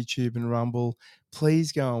Report on YouTube and Rumble.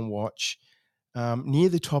 Please go and watch. Near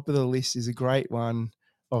the top of the list is a great one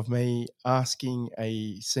of me asking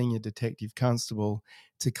a senior detective constable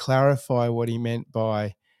to clarify what he meant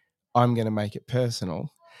by "I'm going to make it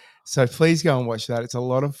personal." So please go and watch that. It's a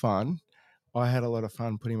lot of fun. I had a lot of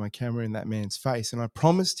fun putting my camera in that man's face, and I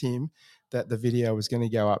promised him that the video was going to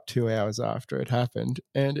go up 2 hours after it happened,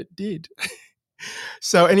 and it did.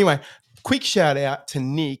 So anyway, quick shout out to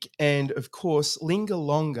Nick and, of course, Linger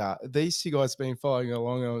Longer. These two guys have been following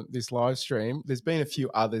along on this live stream. There's been a few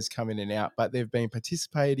others come in and out, but they've been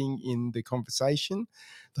participating in the conversation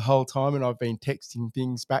the whole time, and I've been texting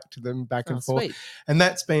things back to them back and forth. Sweet. And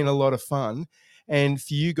that's been a lot of fun. And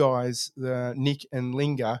for you guys, Nick and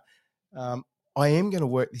Linger, I am going to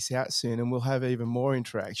work this out soon, and we'll have even more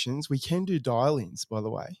interactions. We can do dial-ins, by the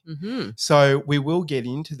way. Mm-hmm. So we will get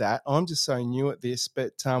into that. I'm just so new at this,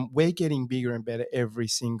 but we're getting bigger and better every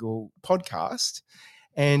single podcast.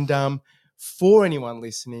 And for anyone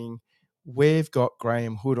listening, we've got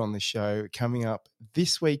Graham Hood on the show coming up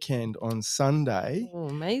this weekend on Sunday. Oh,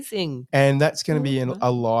 amazing. And that's going to be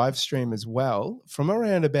a live stream as well from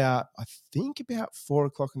around about 4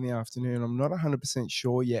 o'clock in the afternoon. I'm not 100%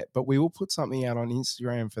 sure yet, but we will put something out on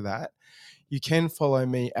Instagram for that. You can follow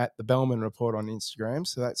me at the Bellman Report on Instagram.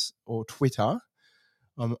 So that's, or Twitter.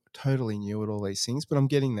 I'm totally new at all these things, but I'm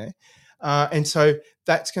getting there. And so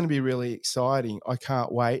that's going to be really exciting. I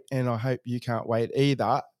can't wait. And I hope you can't wait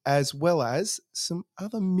either, as well as some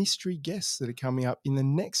other mystery guests that are coming up in the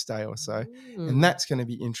next day or so. And that's going to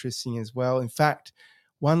be interesting as well. In fact,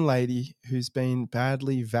 one lady who's been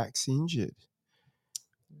badly vaccinated,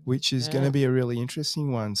 which is going to be a really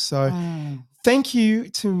interesting one. So thank you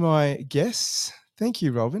to my guests. Thank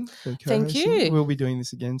you, Robin, for co-hosting. Thank you. We'll be doing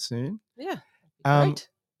this again soon. Yeah, great.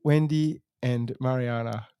 Wendy and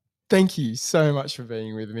Mariana, thank you so much for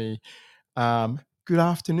being with me. Good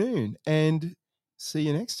afternoon, and see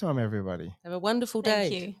you next time, everybody. Have a wonderful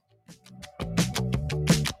day. Thank you.